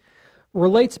here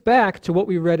relates back to what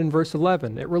we read in verse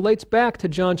 11. It relates back to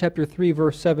John chapter 3,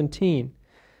 verse 17,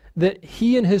 that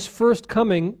he in his first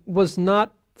coming was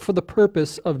not for the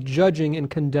purpose of judging and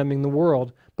condemning the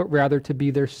world, but rather to be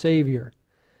their Savior.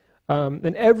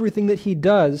 And everything that he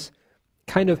does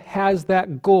kind of has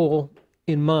that goal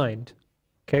in mind,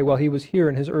 okay, while he was here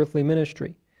in his earthly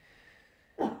ministry.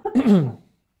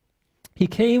 He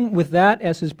came with that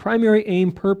as his primary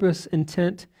aim, purpose,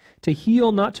 intent, to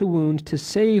heal, not to wound, to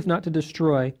save, not to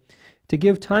destroy, to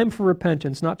give time for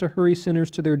repentance, not to hurry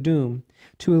sinners to their doom,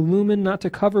 to illumine, not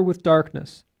to cover with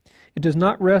darkness. It does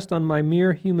not rest on my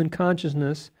mere human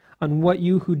consciousness, on what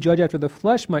you who judge after the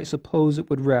flesh might suppose it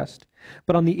would rest,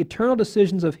 but on the eternal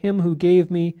decisions of him who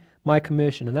gave me my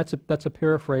commission. And that's a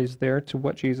paraphrase there to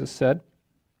what Jesus said.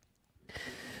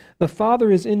 The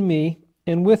Father is in me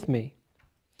and with me.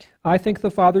 I think the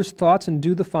Father's thoughts and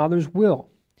do the Father's will.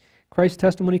 Christ's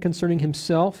testimony concerning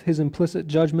himself, his implicit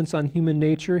judgments on human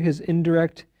nature, his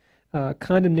indirect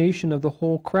condemnation of the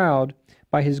whole crowd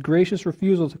by his gracious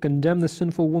refusal to condemn the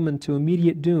sinful woman to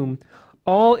immediate doom,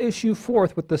 all issue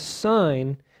forth with the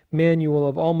sign manual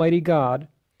of Almighty God,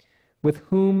 with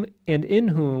whom and in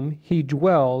whom he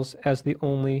dwells as the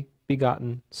only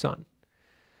begotten Son.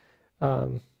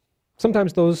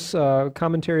 Sometimes those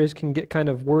commentaries can get kind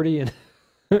of wordy and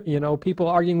people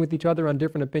arguing with each other on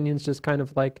different opinions, just kind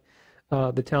of like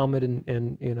the Talmud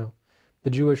and the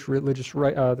Jewish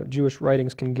Jewish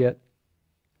writings can get,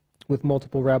 with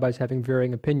multiple rabbis having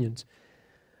varying opinions.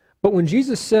 But when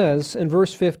Jesus says in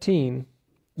verse 15,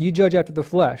 "Ye judge after the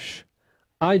flesh,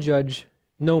 I judge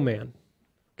no man,"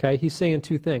 okay, he's saying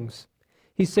two things.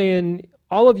 He's saying,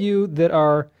 all of you that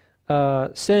are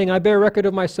saying, I bear record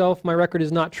of myself, my record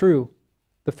is not true.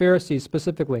 The Pharisees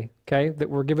specifically, okay, that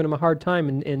were giving him a hard time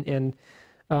and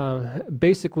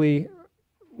basically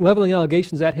leveling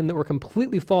allegations at him that were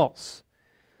completely false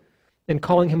and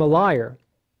calling him a liar.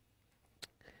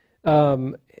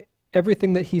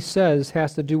 Everything that he says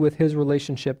has to do with his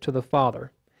relationship to the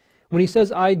Father. When he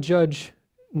says, I judge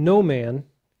no man,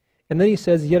 And then he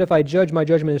says, yet if I judge, my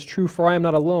judgment is true, for I am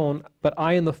not alone, but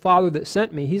I and the Father that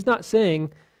sent me. He's not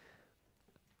saying,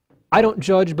 I don't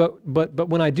judge, but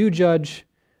when I do judge,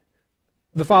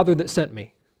 the Father that sent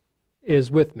me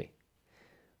is with me.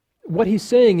 What he's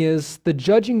saying is, the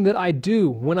judging that I do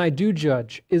when I do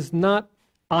judge is not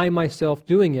I myself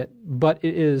doing it, but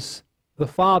it is the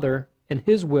Father and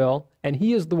His will, and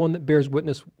He is the one that bears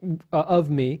witness of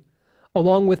me,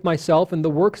 along with myself and the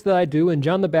works that I do, and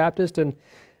John the Baptist, and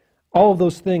all of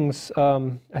those things.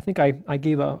 I think I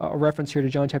gave a reference here to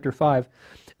John chapter 5.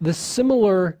 The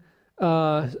similar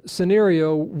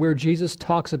scenario where Jesus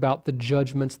talks about the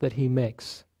judgments that He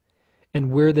makes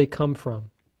and where they come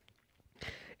from.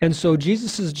 And so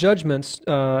Jesus' judgments,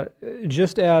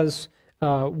 just as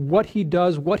what He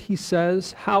does, what He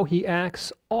says, how He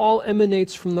acts, all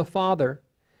emanates from the Father,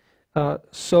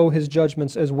 so His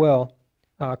judgments as well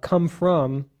come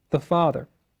from the Father.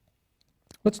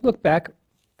 Let's look back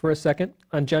for a second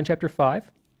on John chapter 5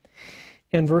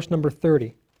 and verse number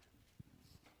 30.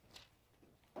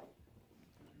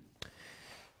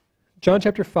 John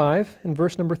chapter 5 and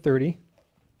verse number 30.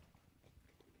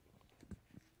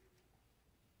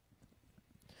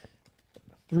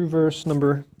 Through verse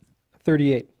number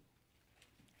 38.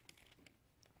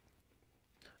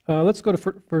 Let's go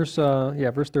to verse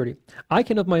 30. I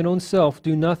can of mine own self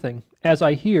do nothing. As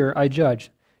I hear, I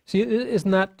judge. See, isn't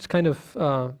that kind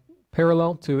of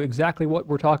parallel to exactly what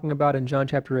we're talking about in John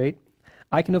chapter 8?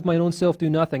 I can of mine own self do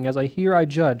nothing. As I hear, I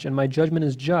judge, and my judgment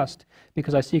is just,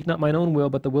 because I seek not mine own will,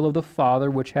 but the will of the Father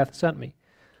which hath sent me.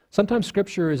 Sometimes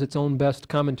Scripture is its own best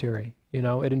commentary. You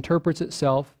know, it interprets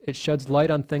itself. It sheds light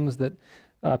on things that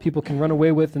people can run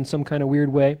away with in some kind of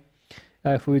weird way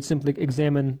if we would simply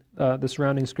examine the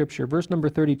surrounding Scripture. Verse number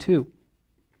 32,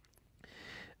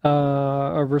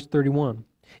 or verse 31.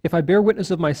 If I bear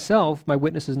witness of myself, my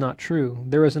witness is not true.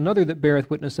 There is another that beareth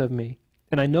witness of me,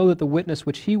 and I know that the witness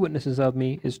which he witnesses of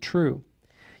me is true.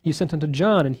 Ye sent unto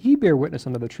John, and he bare witness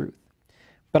unto the truth.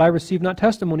 But I receive not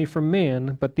testimony from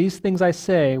man, but these things I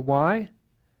say, why?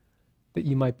 That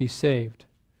ye might be saved.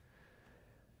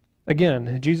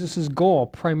 Again, Jesus' goal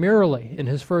primarily in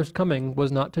His first coming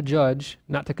was not to judge,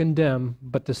 not to condemn,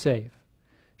 but to save.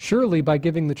 Surely by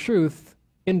giving the truth,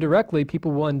 indirectly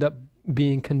people will end up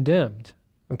being condemned,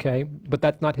 okay? But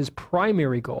that's not His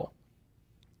primary goal.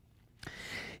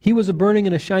 He was a burning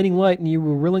and a shining light, and you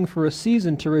were willing for a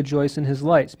season to rejoice in His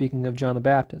light, speaking of John the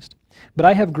Baptist. But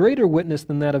I have greater witness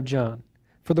than that of John.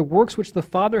 For the works which the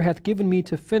Father hath given me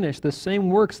to finish, the same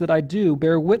works that I do,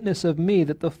 bear witness of me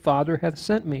that the Father hath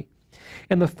sent me.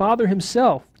 And the Father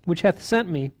Himself, which hath sent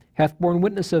me, hath borne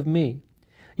witness of me.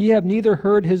 Ye have neither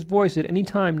heard His voice at any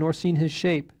time, nor seen His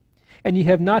shape. And ye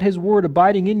have not His word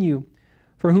abiding in you.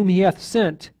 For whom He hath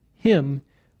sent, Him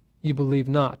ye believe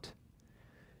not.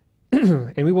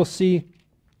 And we will see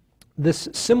this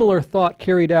similar thought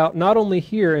carried out not only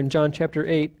here in John chapter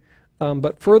 8,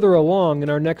 but further along in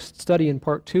our next study in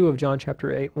part 2 of John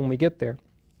chapter 8 when we get there.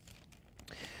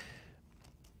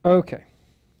 Okay.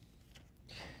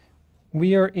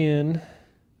 We are in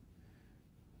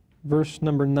verse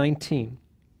number 19.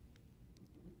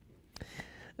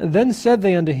 Then said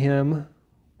they unto Him,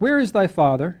 Where is thy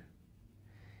Father?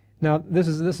 Now, this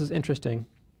is interesting,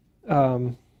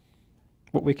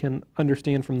 what we can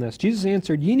understand from this. Jesus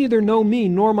answered, Ye neither know me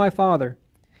nor my Father.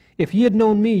 If ye had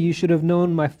known me, ye should have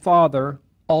known my Father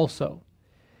also.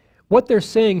 What they're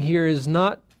saying here is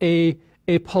not a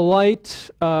polite,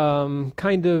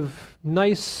 kind of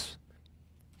nice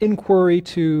inquiry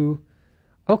to,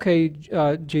 okay,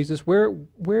 Jesus,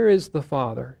 where is the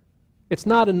Father? It's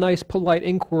not a nice, polite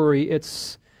inquiry.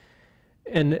 It's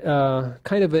kind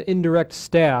of an indirect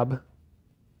stab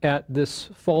at this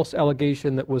false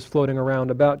allegation that was floating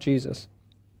around about Jesus.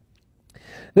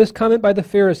 This comment by the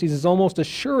Pharisees is almost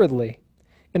assuredly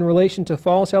in relation to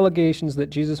false allegations that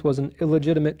Jesus was an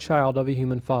illegitimate child of a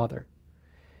human father.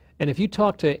 And if you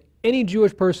talk to any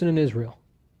Jewish person in Israel,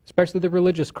 especially the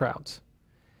religious crowds,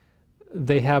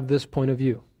 they have this point of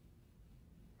view.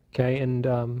 Okay,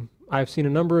 and I've seen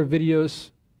a number of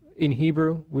videos in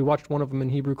Hebrew. We watched one of them in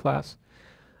Hebrew class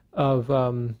of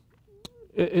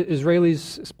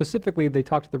Israelis. Specifically, they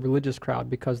talk to the religious crowd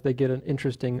because they get an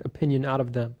interesting opinion out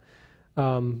of them.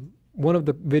 One of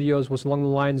the videos was along the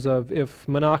lines of, if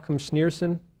Menachem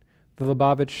Schneerson, the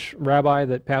Lubavitch rabbi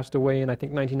that passed away in, I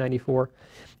think, 1994,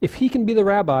 if he can be the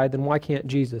rabbi, then why can't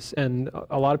Jesus? And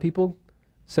a lot of people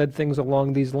said things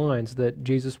along these lines, that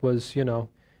Jesus was,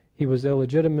 he was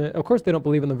illegitimate. Of course, they don't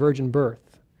believe in the virgin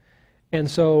birth.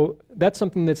 And so that's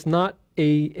something that's not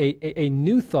a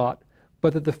new thought,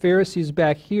 but that the Pharisees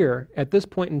back here, at this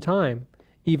point in time,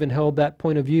 even held that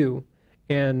point of view.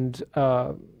 And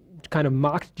kind of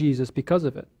mocked Jesus because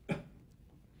of it.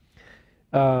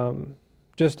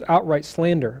 Just outright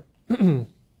slander.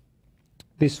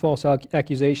 These false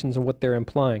accusations and what they're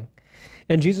implying.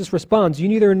 And Jesus responds, "You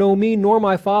neither know me nor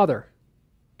my Father."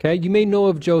 Okay, you may know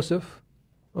of Joseph,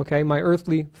 okay, my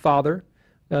earthly father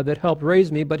that helped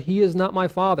raise me, but he is not my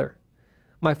Father.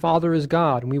 My Father is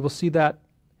God, and we will see that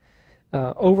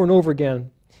over and over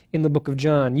again in the book of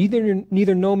John. "You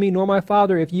neither know me nor my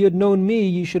Father. If ye had known me,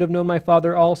 ye should have known my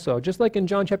Father also." Just like in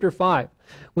John chapter 5,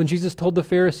 when Jesus told the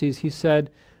Pharisees, he said,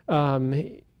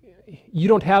 "You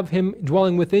don't have him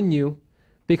dwelling within you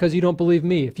because you don't believe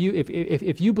me.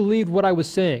 If you believed what I was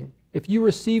saying, if you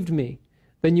received me,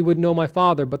 then you would know my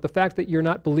Father. But the fact that you're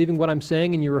not believing what I'm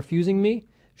saying and you're refusing me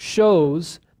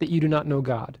shows that you do not know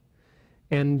God."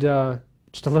 And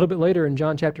just a little bit later in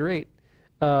John chapter 8,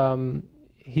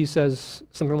 he says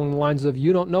something along the lines of,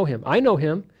 "You don't know him. I know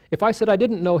him. If I said I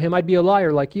didn't know him, I'd be a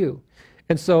liar like you."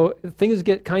 And so things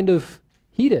get kind of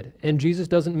heated, and Jesus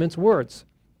doesn't mince words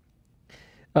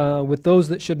with those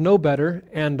that should know better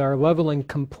and are leveling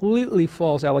completely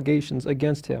false allegations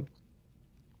against him.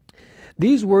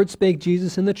 "These words spake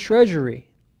Jesus in the treasury,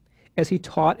 as he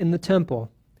taught in the temple.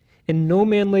 And no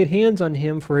man laid hands on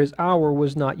him, for his hour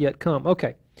was not yet come."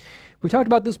 Okay, we talked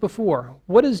about this before.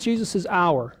 What is Jesus'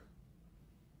 hour?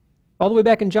 All the way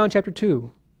back in John chapter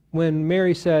 2, when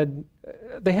Mary said,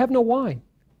 "They have no wine."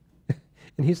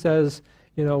 And he says,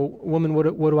 "Woman,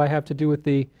 what do I have to do with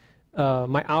thee?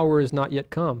 My hour is not yet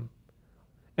come."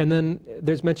 And then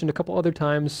there's mentioned a couple other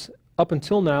times up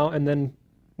until now, and then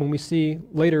when we see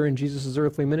later in Jesus'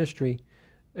 earthly ministry,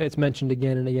 it's mentioned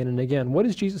again and again and again. What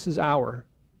is Jesus' hour?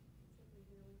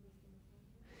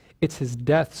 It's his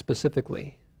death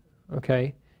specifically.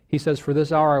 Okay? He says, "For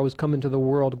this hour I was come into the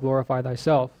world, glorify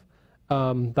thyself.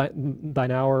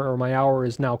 Thine hour, or my hour,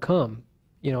 is now come,"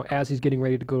 as he's getting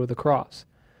ready to go to the cross.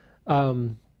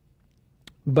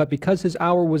 But because his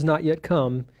hour was not yet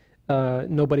come,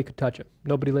 nobody could touch him.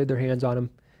 Nobody laid their hands on him.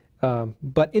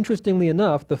 But interestingly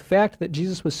enough, the fact that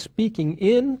Jesus was speaking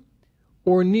in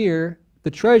or near the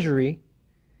treasury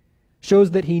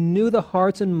shows that he knew the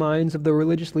hearts and minds of the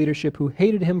religious leadership, who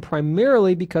hated him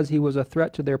primarily because he was a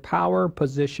threat to their power,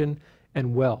 position,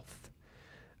 and wealth.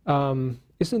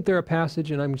 Isn't there a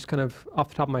passage, and I'm just kind of off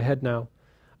the top of my head now,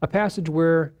 a passage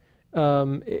where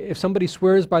if somebody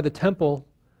swears by the temple,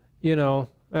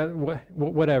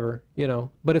 whatever,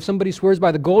 but if somebody swears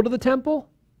by the gold of the temple,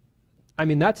 I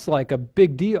mean, that's like a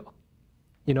big deal.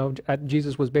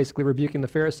 Jesus was basically rebuking the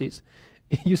Pharisees.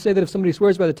 You say that if somebody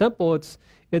swears by the temple, it's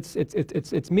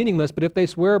meaningless, but if they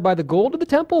swear by the gold of the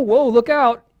temple, whoa, look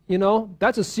out,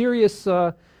 that's a serious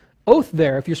oath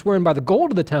there. If you're swearing by the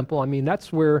gold of the temple, I mean,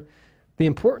 that's where the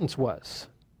importance was.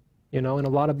 And a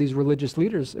lot of these religious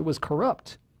leaders, it was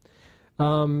corrupt.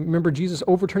 Remember Jesus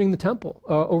overturning the temple,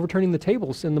 overturning the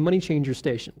tables in the money changer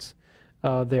stations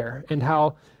there, and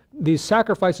how these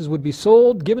sacrifices would be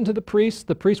sold, given to the priest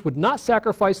would not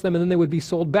sacrifice them, and then they would be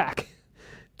sold back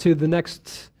to the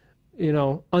next,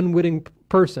 unwitting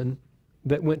person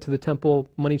that went to the temple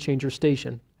money changer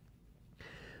station.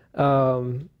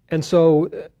 And so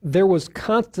there was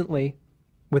constantly,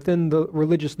 within the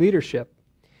religious leadership,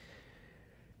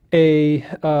 a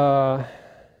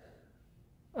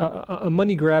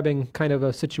money-grabbing kind of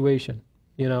a situation,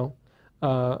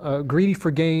 greedy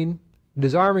for gain,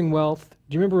 desiring wealth.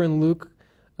 Do you remember in Luke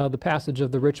the passage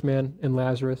of the rich man and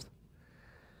Lazarus?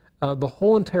 The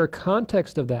whole entire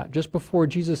context of that, just before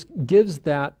Jesus gives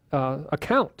that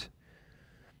account,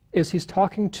 is he's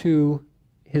talking to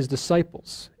his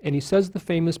disciples, and he says the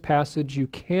famous passage, "You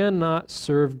cannot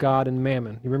serve God and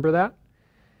mammon." You remember that?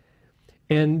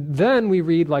 And then we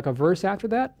read like a verse after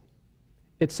that.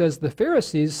 It says the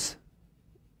Pharisees,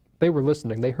 they were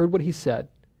listening. They heard what he said,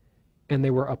 and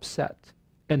they were upset,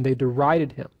 and they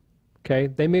derided him. Okay?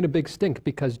 They made a big stink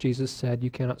because Jesus said,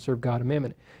 "You cannot serve God and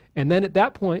mammon." And then at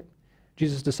that point,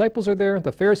 Jesus' disciples are there,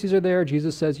 the Pharisees are there.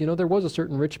 Jesus says, there was a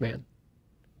certain rich man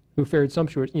who fared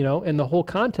sumptuous, and the whole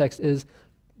context is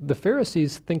the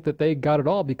Pharisees think that they got it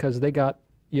all because they got,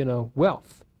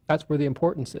 wealth. That's where the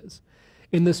importance is.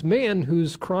 In this man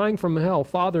who's crying from hell,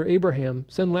 "Father Abraham,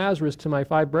 send Lazarus to my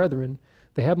 5 brethren.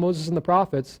 They have Moses and the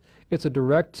prophets." It's a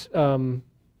direct, to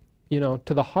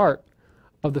the heart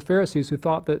of the Pharisees, who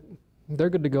thought that they're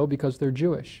good to go because they're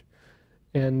Jewish.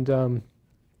 And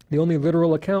the only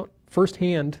literal account,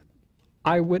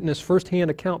 eyewitness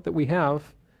firsthand account that we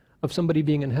have of somebody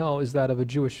being in hell is that of a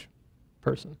Jewish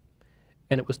person.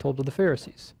 And it was told to the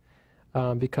Pharisees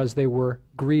because they were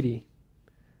greedy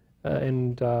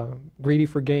and greedy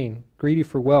for gain, greedy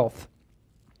for wealth.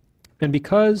 And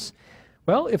because,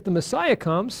 if the Messiah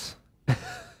comes,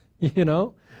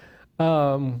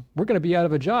 we're going to be out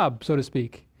of a job, so to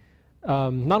speak.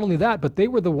 Not only that, but they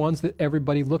were the ones that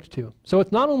everybody looked to. So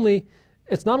it's not only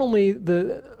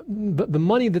the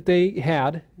money that they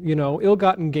had,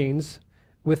 ill-gotten gains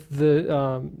with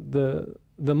the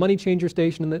money changer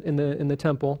station in the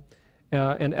temple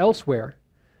and elsewhere,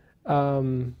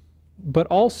 but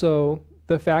also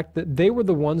the fact that they were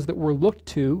the ones that were looked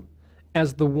to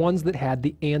as the ones that had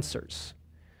the answers.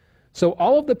 So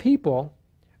all of the people,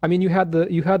 I mean, you had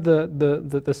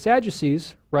the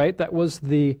Sadducees, right? That was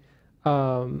the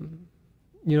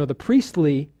the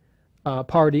priestly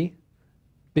party,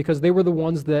 because they were the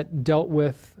ones that dealt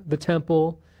with the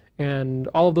temple and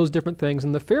all of those different things.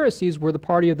 And the Pharisees were the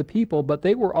party of the people, but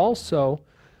they were also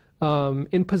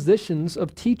in positions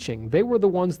of teaching. They were the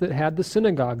ones that had the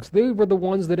synagogues. They were the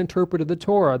ones that interpreted the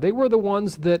Torah. They were the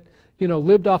ones that,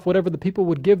 lived off whatever the people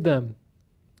would give them.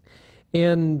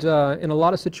 And in a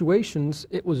lot of situations,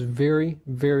 it was very,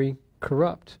 very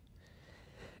corrupt.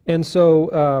 And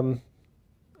so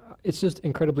it's just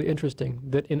incredibly interesting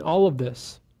that in all of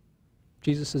this,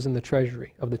 Jesus is in the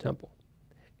treasury of the temple.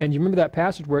 And you remember that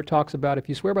passage where it talks about if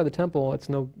you swear by the temple, it's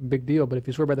no big deal. But if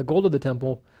you swear by the gold of the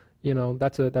temple,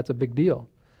 that's a big deal.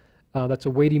 That's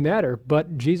a weighty matter.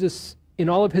 But Jesus, in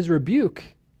all of his rebuke,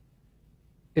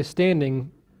 is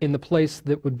standing in the place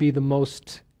that would be the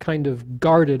most kind of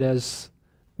guarded, as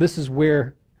this is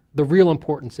where the real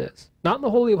importance is. Not in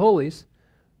the Holy of Holies,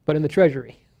 but in the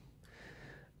treasury.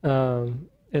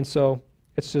 And so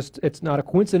it's not a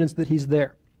coincidence that he's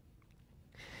there.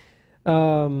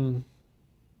 And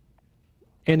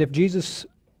if Jesus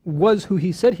was who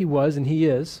he said he was, and he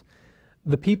is,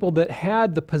 the people that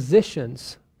had the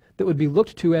positions that would be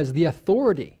looked to as the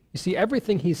authority, you see,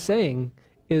 everything he's saying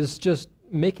is just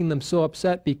making them so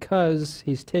upset because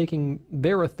he's taking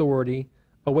their authority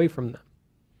away from them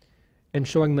and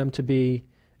showing them to be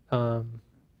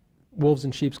wolves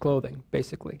in sheep's clothing,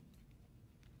 basically.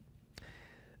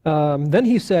 Then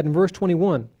he said in verse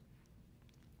 21,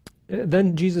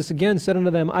 then Jesus again said unto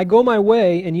them, I go my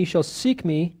way, and ye shall seek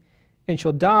me, and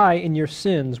shall die in your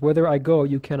sins. Whither I go,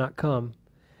 you cannot come.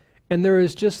 And there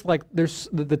is just like,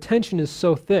 the tension is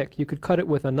so thick, you could cut it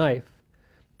with a knife.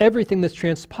 Everything that's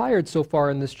transpired so far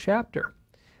in this chapter,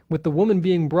 with the woman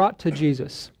being brought to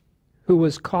Jesus, who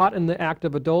was caught in the act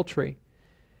of adultery,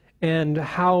 and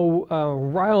how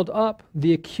riled up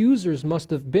the accusers must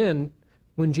have been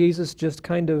when Jesus just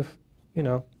kind of,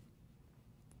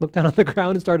 looked down on the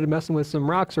ground and started messing with some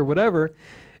rocks or whatever,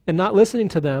 and not listening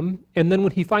to them. And then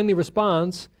when he finally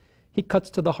responds, he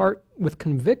cuts to the heart with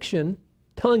conviction,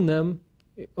 telling them,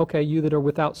 okay, you that are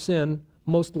without sin,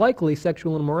 most likely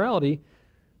sexual immorality,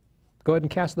 go ahead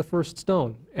and cast the first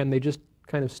stone. And they just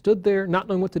kind of stood there, not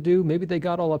knowing what to do. Maybe they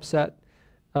got all upset.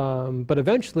 But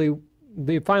eventually,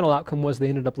 the final outcome was they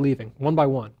ended up leaving, one by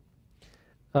one.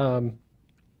 And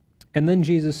then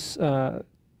Jesus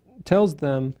tells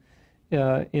them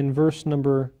in verse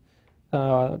number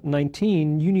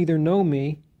 19, you neither know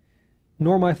me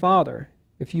nor my Father.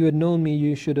 If you had known me,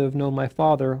 you should have known my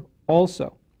Father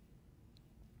also.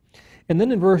 And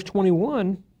then in verse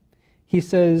 21, he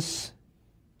says,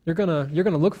 you're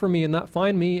gonna look for me and not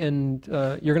find me, and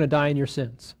you're gonna die in your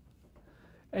sins.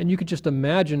 And you could just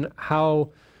imagine how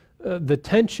the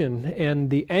tension and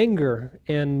the anger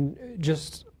and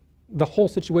just the whole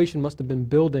situation must have been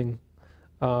building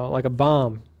like a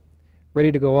bomb,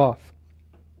 ready to go off.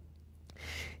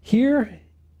 Here,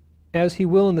 as he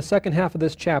will in the second half of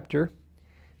this chapter,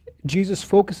 Jesus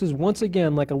focuses once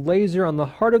again like a laser on the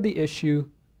heart of the issue,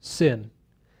 sin.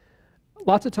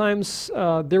 Lots of times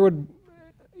there would,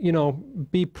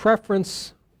 be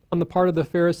preference on the part of the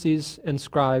Pharisees and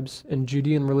scribes and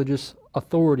Judean religious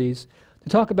authorities to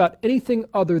talk about anything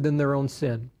other than their own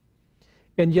sin.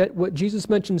 And yet what Jesus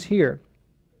mentions here,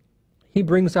 he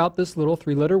brings out this little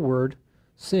three-letter word,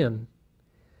 sin.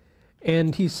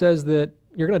 And he says that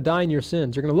you're going to die in your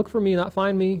sins. You're going to look for me and not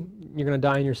find me. You're going to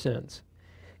die in your sins.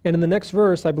 And in the next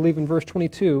verse, I believe in verse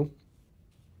 22,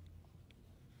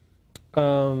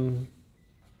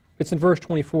 it's in verse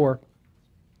 24,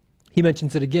 he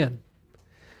mentions it again.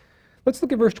 Let's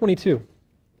look at verse 22.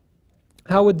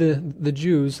 How would the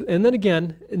Jews, and then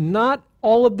again, not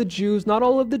all of the Jews, not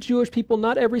all of the Jewish people,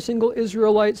 not every single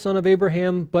Israelite son of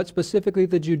Abraham, but specifically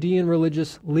the Judean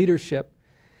religious leadership,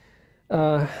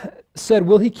 said,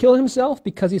 will he kill himself?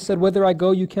 Because he said, whither I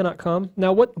go, you cannot come.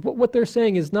 Now, what they're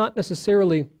saying is not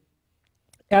necessarily,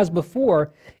 as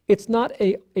before, it's not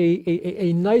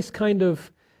a nice kind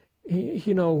of,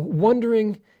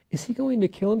 wondering, is he going to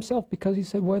kill himself because he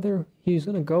said whether he's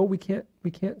going to go, we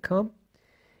can't come?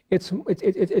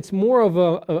 It's more of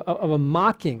a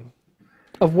mocking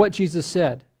of what Jesus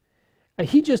said.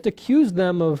 He just accused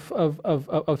them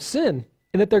of sin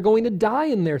and that they're going to die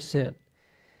in their sin.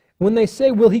 When they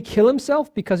say, will he kill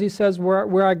himself because he says,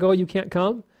 where I go, you can't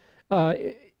come,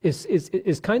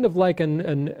 is kind of like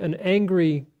an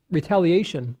angry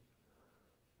retaliation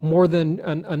more than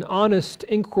an honest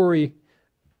inquiry.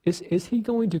 Is he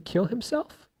going to kill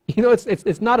himself? You know,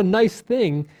 it's not a nice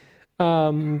thing.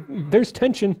 There's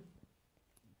tension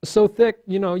so thick,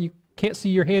 you know, you can't see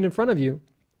your hand in front of you.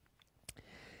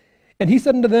 And he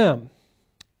said unto them,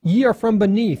 ye are from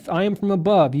beneath, I am from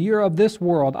above. Ye are of this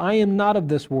world, I am not of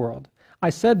this world.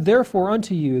 I said therefore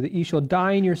unto you that ye shall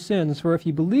die in your sins, for if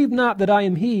ye believe not that I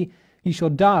am he, ye shall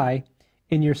die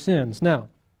in your sins. Now,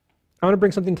 I want to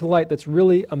bring something to light that's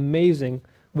really amazing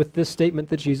with this statement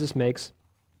that Jesus makes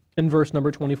in verse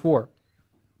number 24.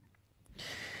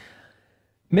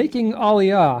 Making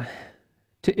aliyah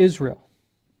to Israel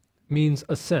means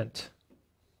ascent.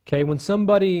 Okay, when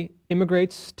somebody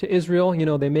immigrates to Israel, you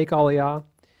know, they make aliyah.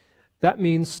 That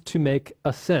means to make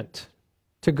ascent,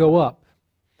 to go up.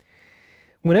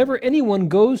 Whenever anyone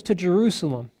goes to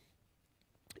Jerusalem,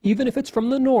 even if it's from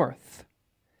the north,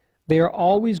 they are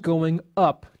always going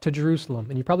up to Jerusalem.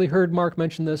 And you probably heard Mark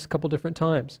mention this a couple different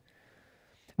times.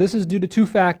 This is due to two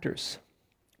factors.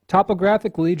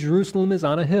 Topographically, Jerusalem is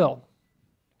on a hill.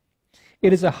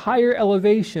 It is a higher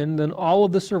elevation than all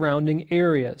of the surrounding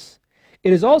areas.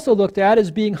 It is also looked at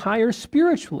as being higher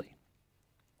spiritually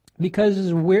because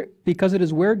it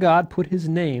is where God put his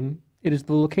name. It is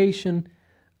the location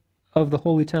of the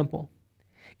Holy Temple.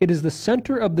 It is the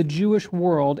center of the Jewish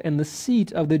world and the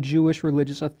seat of the Jewish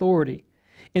religious authority.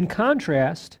 In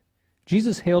contrast,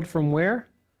 Jesus hailed from where?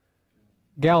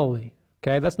 Galilee.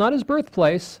 Okay, that's not his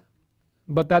birthplace,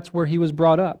 but that's where he was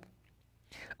brought up.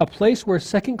 A place where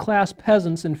second-class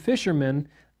peasants and fishermen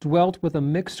dwelt with a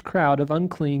mixed crowd of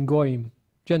unclean goyim,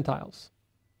 Gentiles.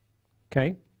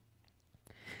 Okay?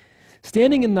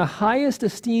 Standing in the highest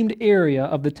esteemed area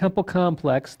of the temple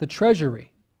complex, the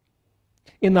treasury,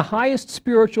 in the highest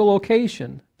spiritual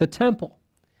location, the temple,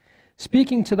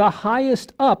 speaking to the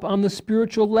highest up on the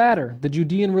spiritual ladder, the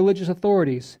Judean religious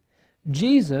authorities,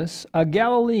 Jesus, a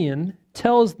Galilean,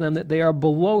 tells them that they are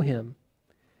below him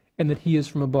and that he is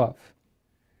from above.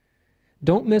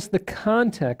 Don't miss the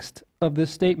context of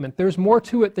this statement. There's more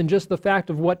to it than just the fact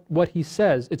of what he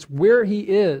says. It's where he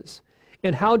is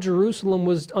and how Jerusalem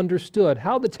was understood,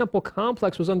 how the temple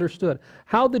complex was understood,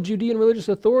 how the Judean religious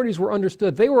authorities were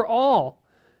understood. They were all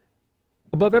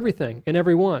above everything and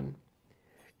everyone.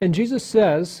 And Jesus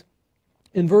says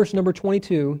in verse number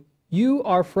 22, you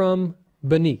are from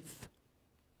beneath.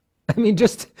 I mean,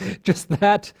 just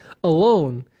that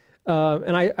alone.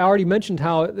 And I already mentioned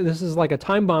how this is like a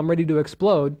time bomb ready to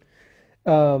explode.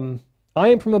 I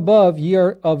am from above, ye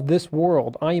are of this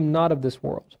world. I am not of this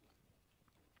world.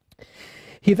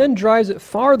 He then drives it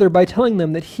farther by telling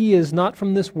them that he is not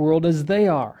from this world as they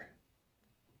are.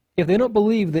 If they don't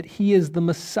believe that he is the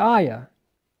Messiah,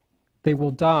 they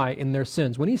will die in their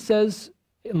sins. When he says,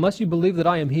 unless you believe that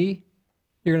I am he,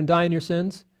 you're going to die in your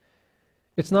sins,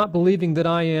 it's not believing that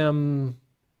I am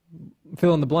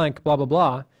fill in the blank, blah, blah,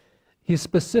 blah. He's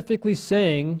specifically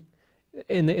saying,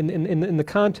 in the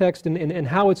context and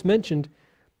how it's mentioned,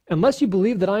 unless you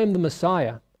believe that I am the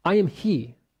Messiah, I am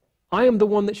he. I am the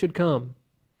one that should come.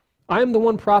 I am the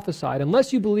one prophesied.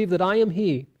 Unless you believe that I am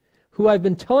he, who I've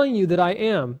been telling you that I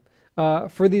am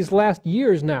for these last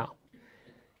years now,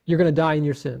 you're going to die in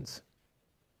your sins.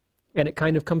 And it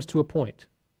kind of comes to a point.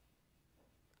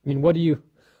 I mean, what do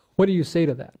you say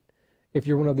to that if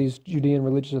you're one of these Judean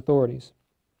religious authorities?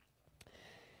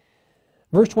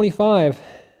 Verse 25,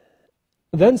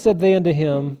 then said they unto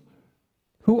him,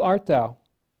 who art thou?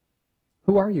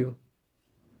 Who are you?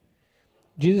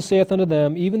 Jesus saith unto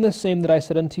them, even the same that I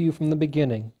said unto you from the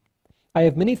beginning. I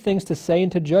have many things to say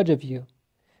and to judge of you,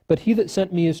 but he that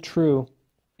sent me is true,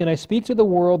 and I speak to the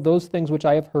world those things which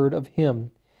I have heard of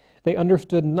him. They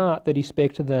understood not that he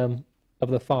spake to them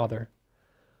of the Father.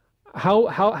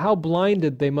 How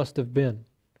blinded they must have been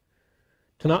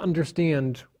to not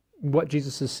understand what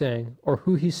Jesus is saying or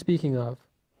who he's speaking of.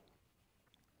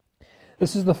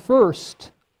 This is the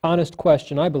first honest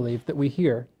question, I believe, that we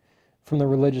hear from the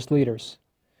religious leaders.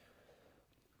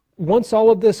 Once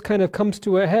all of this kind of comes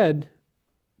to a head,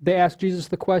 they ask Jesus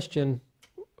the question,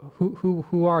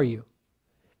 who are you?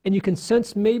 And you can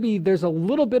sense maybe there's a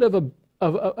little bit of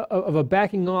a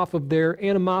backing off of their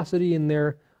animosity and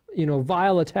their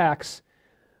vile attacks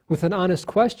with an honest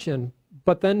question.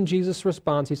 But then Jesus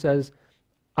responds, he says,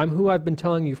 I'm who I've been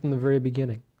telling you from the very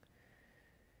beginning.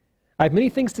 I have many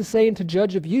things to say and to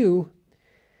judge of you,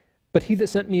 but he that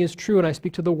sent me is true, and I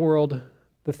speak to the world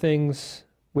the things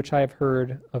which I have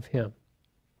heard of him.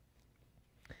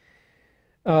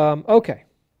 Okay.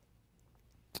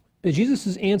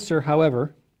 Jesus' answer,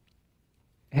 however,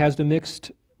 has a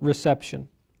mixed reception.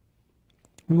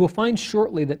 We will find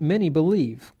shortly that many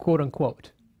believe, quote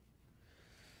unquote.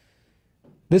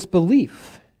 This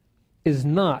belief is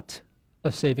not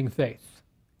a saving faith.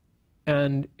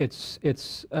 And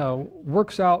it's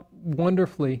works out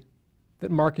wonderfully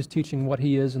that Mark is teaching what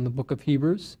he is in the book of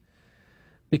Hebrews,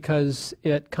 because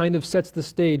it kind of sets the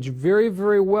stage very,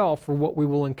 very well for what we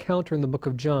will encounter in the book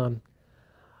of John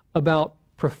about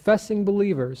professing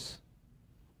believers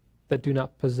that do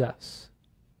not possess.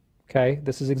 Okay?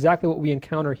 This is exactly what we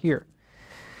encounter here.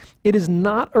 It is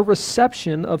not a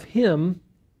reception of him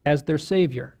as their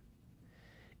Savior.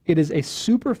 It is a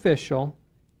superficial,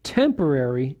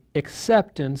 temporary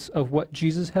acceptance of what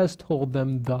Jesus has told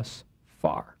them thus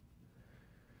far.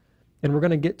 And we're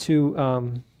going to get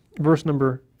to verse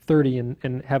number 30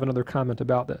 and have another comment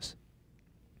about this.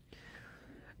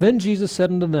 Then Jesus said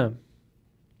unto them,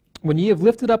 When ye have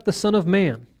lifted up the Son of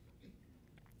Man,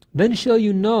 then shall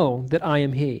you know that I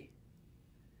am he,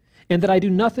 and that I do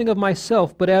nothing of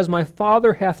myself, but as my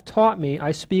Father hath taught me,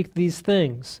 I speak these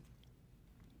things.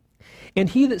 And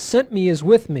he that sent me is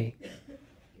with me.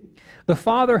 The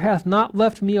Father hath not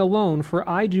left me alone, for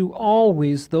I do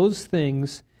always those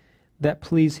things that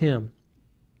please him.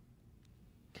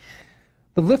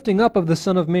 The lifting up of the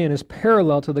Son of Man is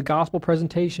parallel to the gospel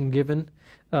presentation given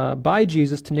by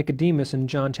Jesus to Nicodemus in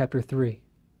John chapter 3.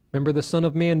 Remember the Son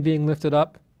of Man being lifted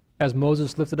up as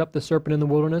Moses lifted up the serpent in the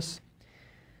wilderness?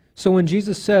 So when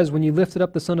Jesus says, when you lifted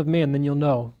up the Son of Man, then you'll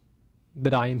know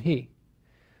that I am he.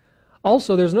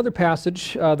 Also, there's another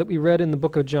passage that we read in the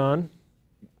book of John.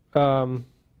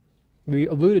 We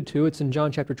alluded to, it's in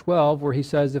John chapter 12, where he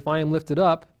says, if I am lifted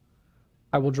up,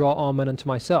 I will draw all men unto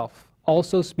myself.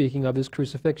 Also speaking of his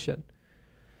crucifixion.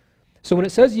 So when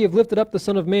it says ye have lifted up the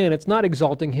Son of Man, it's not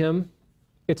exalting him.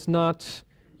 It's not,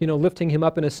 lifting him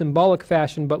up in a symbolic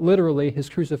fashion, but literally his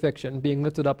crucifixion, being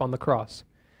lifted up on the cross.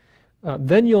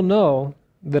 Then you'll know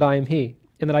that I am he,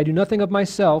 and that I do nothing of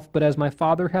myself, but as my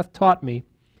Father hath taught me,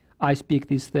 I speak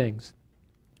these things.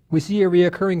 We see a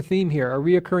reoccurring theme here, a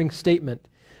reoccurring statement.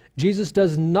 Jesus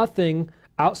does nothing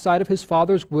outside of his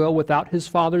Father's will, without his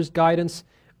Father's guidance.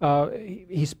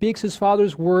 He speaks his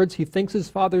Father's words, he thinks his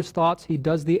Father's thoughts, he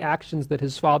does the actions that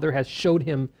his Father has showed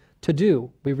him to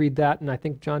do. We read that in, I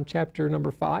think, John chapter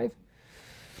number 5.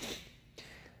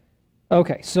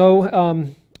 Okay,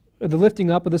 so the lifting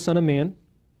up of the Son of Man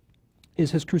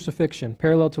is his crucifixion,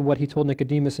 parallel to what he told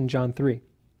Nicodemus in John 3.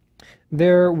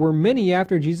 There were many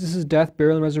after Jesus' death,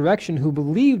 burial, and resurrection who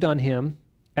believed on him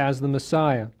as the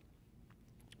Messiah.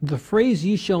 The phrase,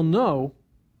 ye shall know,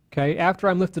 okay, after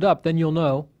I'm lifted up, then you'll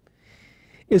know,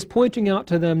 is pointing out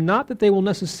to them not that they will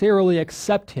necessarily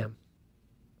accept him,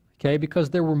 okay, because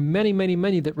there were many, many,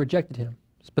 many that rejected him,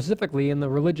 specifically in the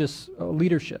religious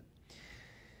leadership.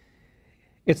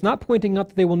 It's not pointing out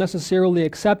that they will necessarily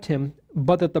accept him,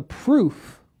 but that the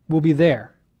proof will be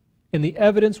there, and the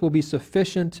evidence will be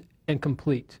sufficient and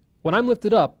complete. When I'm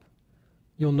lifted up,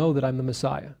 you'll know that I'm the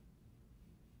Messiah.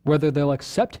 Whether they'll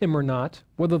accept him or not,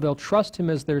 whether they'll trust him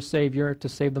as their Savior to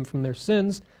save them from their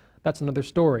sins, that's another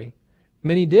story.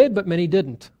 Many did, but many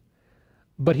didn't.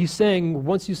 But he's saying,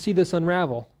 once you see this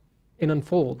unravel and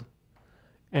unfold,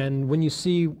 and when you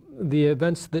see the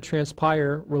events that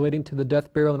transpire relating to the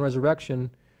death, burial, and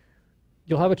resurrection,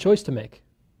 you'll have a choice to make.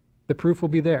 The proof will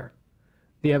be there.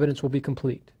 The evidence will be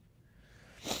complete.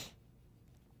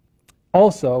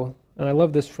 Also, and I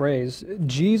love this phrase,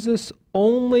 Jesus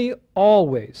only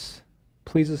always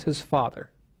pleases his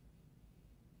Father.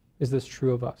 Is this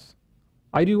true of us?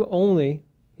 I do only,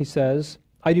 he says,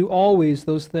 I do always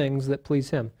those things that please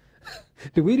him.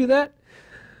 Did we do that?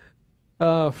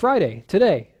 Friday,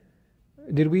 today,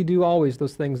 did we do always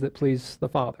those things that please the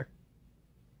Father?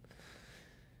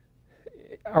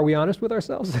 Are we honest with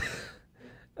ourselves?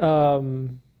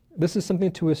 This is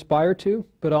something to aspire to,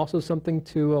 but also something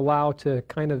to allow to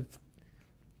kind of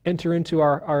enter into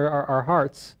our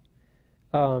hearts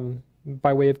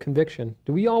by way of conviction.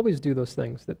 Do we always do those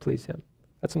things that please him?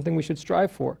 That's something we should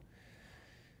strive for.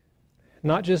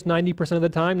 Not just 90% of the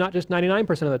time, not just 99%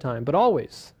 of the time, but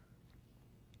always.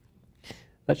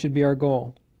 That should be our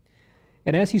goal.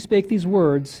 And as he spake these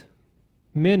words,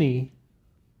 many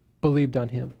believed on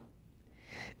him.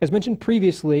 As mentioned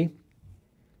previously,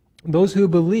 those who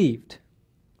believed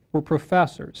were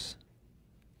professors,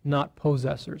 not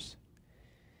possessors.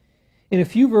 In a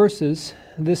few verses,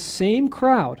 this same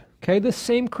crowd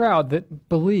that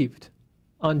believed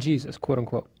on Jesus, quote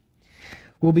unquote,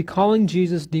 will be calling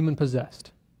Jesus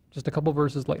demon-possessed, just a couple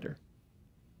verses later.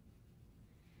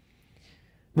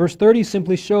 Verse 30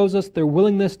 simply shows us their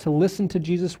willingness to listen to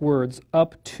Jesus' words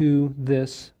up to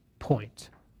this point.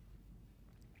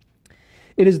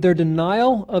 It is their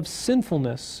denial of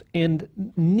sinfulness and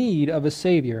need of a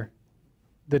Savior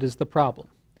that is the problem.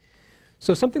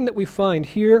 So something that we find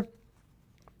here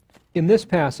in this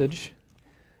passage,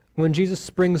 when Jesus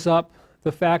brings up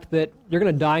the fact that you're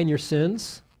going to die in your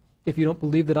sins if you don't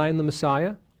believe that I am the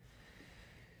Messiah.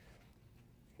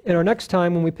 And our next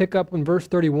time, when we pick up in verse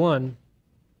 31,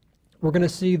 we're going to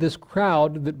see this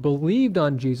crowd that believed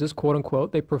on Jesus, quote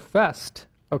unquote. They professed,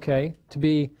 to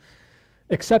be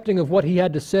accepting of what he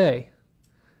had to say.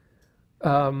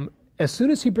 As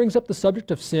soon as he brings up the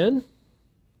subject of sin,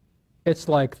 it's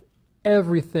like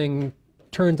everything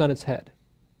turns on its head.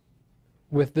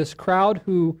 With this crowd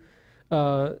who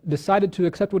decided to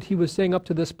accept what he was saying up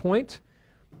to this point,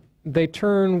 they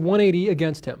turn 180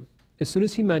 against him. As soon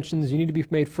as he mentions you need to be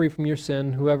made free from your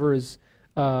sin, whoever is,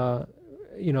 whoever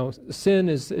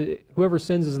sins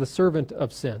is the servant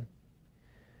of sin,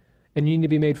 and you need to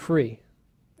be made free.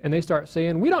 And they start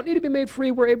saying, we don't need to be made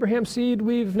free. We're Abraham's seed.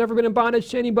 We've never been in bondage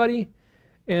to anybody.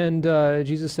 And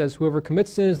Jesus says, whoever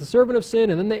commits sin is the servant of sin.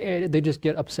 And then they just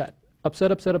get upset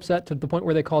to the point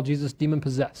where they call Jesus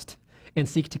demon-possessed and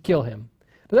seek to kill him.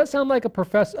 Does that sound like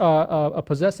a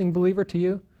possessing believer to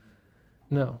you?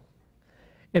 No.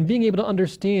 And being able to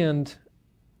understand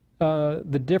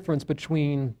the difference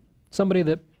between somebody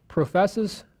that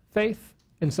professes faith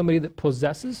and somebody that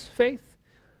possesses faith,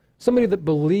 somebody that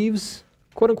believes,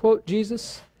 quote-unquote,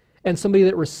 Jesus, and somebody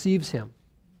that receives him.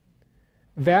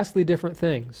 Vastly different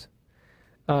things.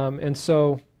 And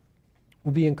so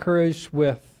we'll be encouraged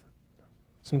with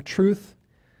some truth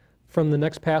from the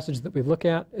next passage that we look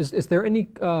at. Is there any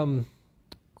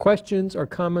questions or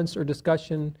comments or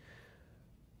discussion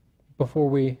before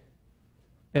we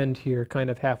end here, kind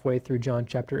of halfway through John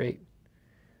chapter 8?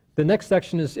 The next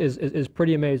section is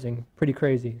pretty amazing, pretty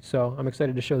crazy, so I'm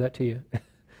excited to show that to you.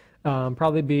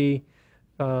 Probably be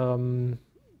 2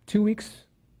 weeks.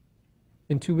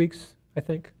 In 2 weeks, I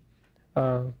think.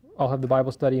 I'll have the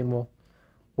Bible study and we'll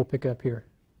pick up here.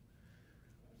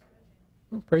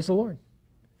 Well, praise the Lord.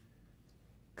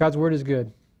 God's word is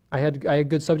good. I had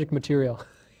good subject material.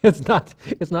 It's not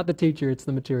the teacher, it's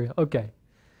the material. Okay.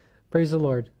 Praise the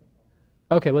Lord.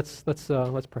 Okay, let's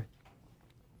pray.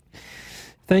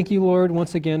 Thank you, Lord,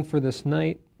 once again for this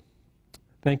night.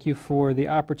 Thank you for the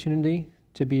opportunity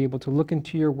to be able to look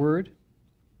into your word.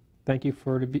 Thank you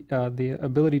for the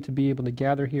ability to be able to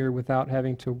gather here without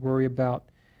having to worry about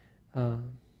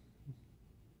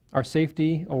our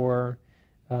safety or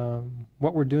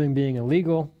what we're doing being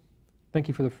illegal. Thank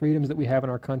you for the freedoms that we have in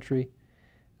our country.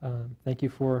 Thank you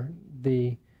for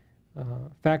the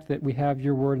fact that we have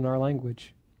your word in our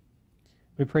language.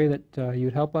 We pray that you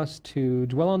would help us to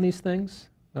dwell on these things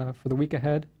for the week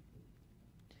ahead.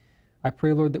 I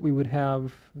pray, Lord, that we would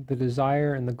have the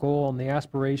desire and the goal and the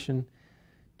aspiration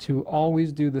to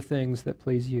always do the things that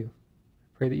please you.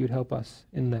 Pray that you'd help us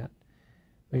in that.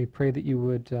 We pray that you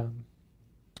would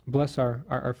bless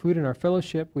our food and our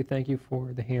fellowship. We thank you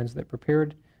for the hands that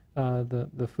prepared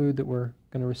the food that we're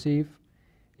going to receive.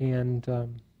 And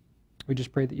we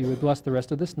just pray that you would bless the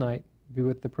rest of this night, be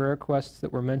with the prayer requests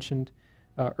that were mentioned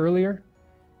earlier,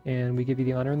 and we give you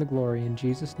the honor and the glory in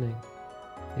Jesus' name.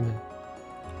 Amen.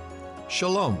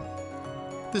 Shalom.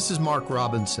 This is Mark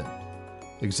Robinson,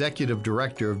 Executive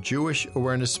Director of Jewish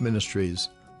Awareness Ministries,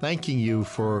 thanking you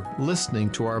for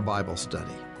listening to our Bible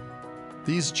study.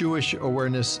 These Jewish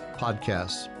Awareness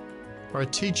podcasts are a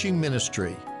teaching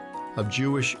ministry of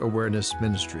Jewish Awareness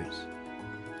Ministries.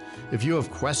 If you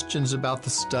have questions about the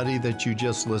study that you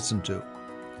just listened to,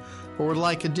 or would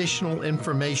like additional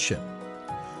information,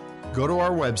 go to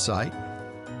our website,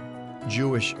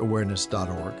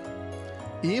 jewishawareness.org.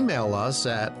 Email us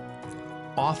at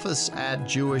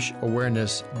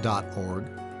office@jewishawareness.org,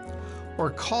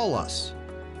 or call us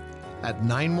at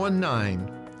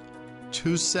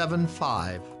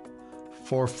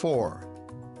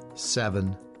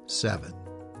 919-275-4477.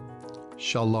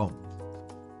 Shalom.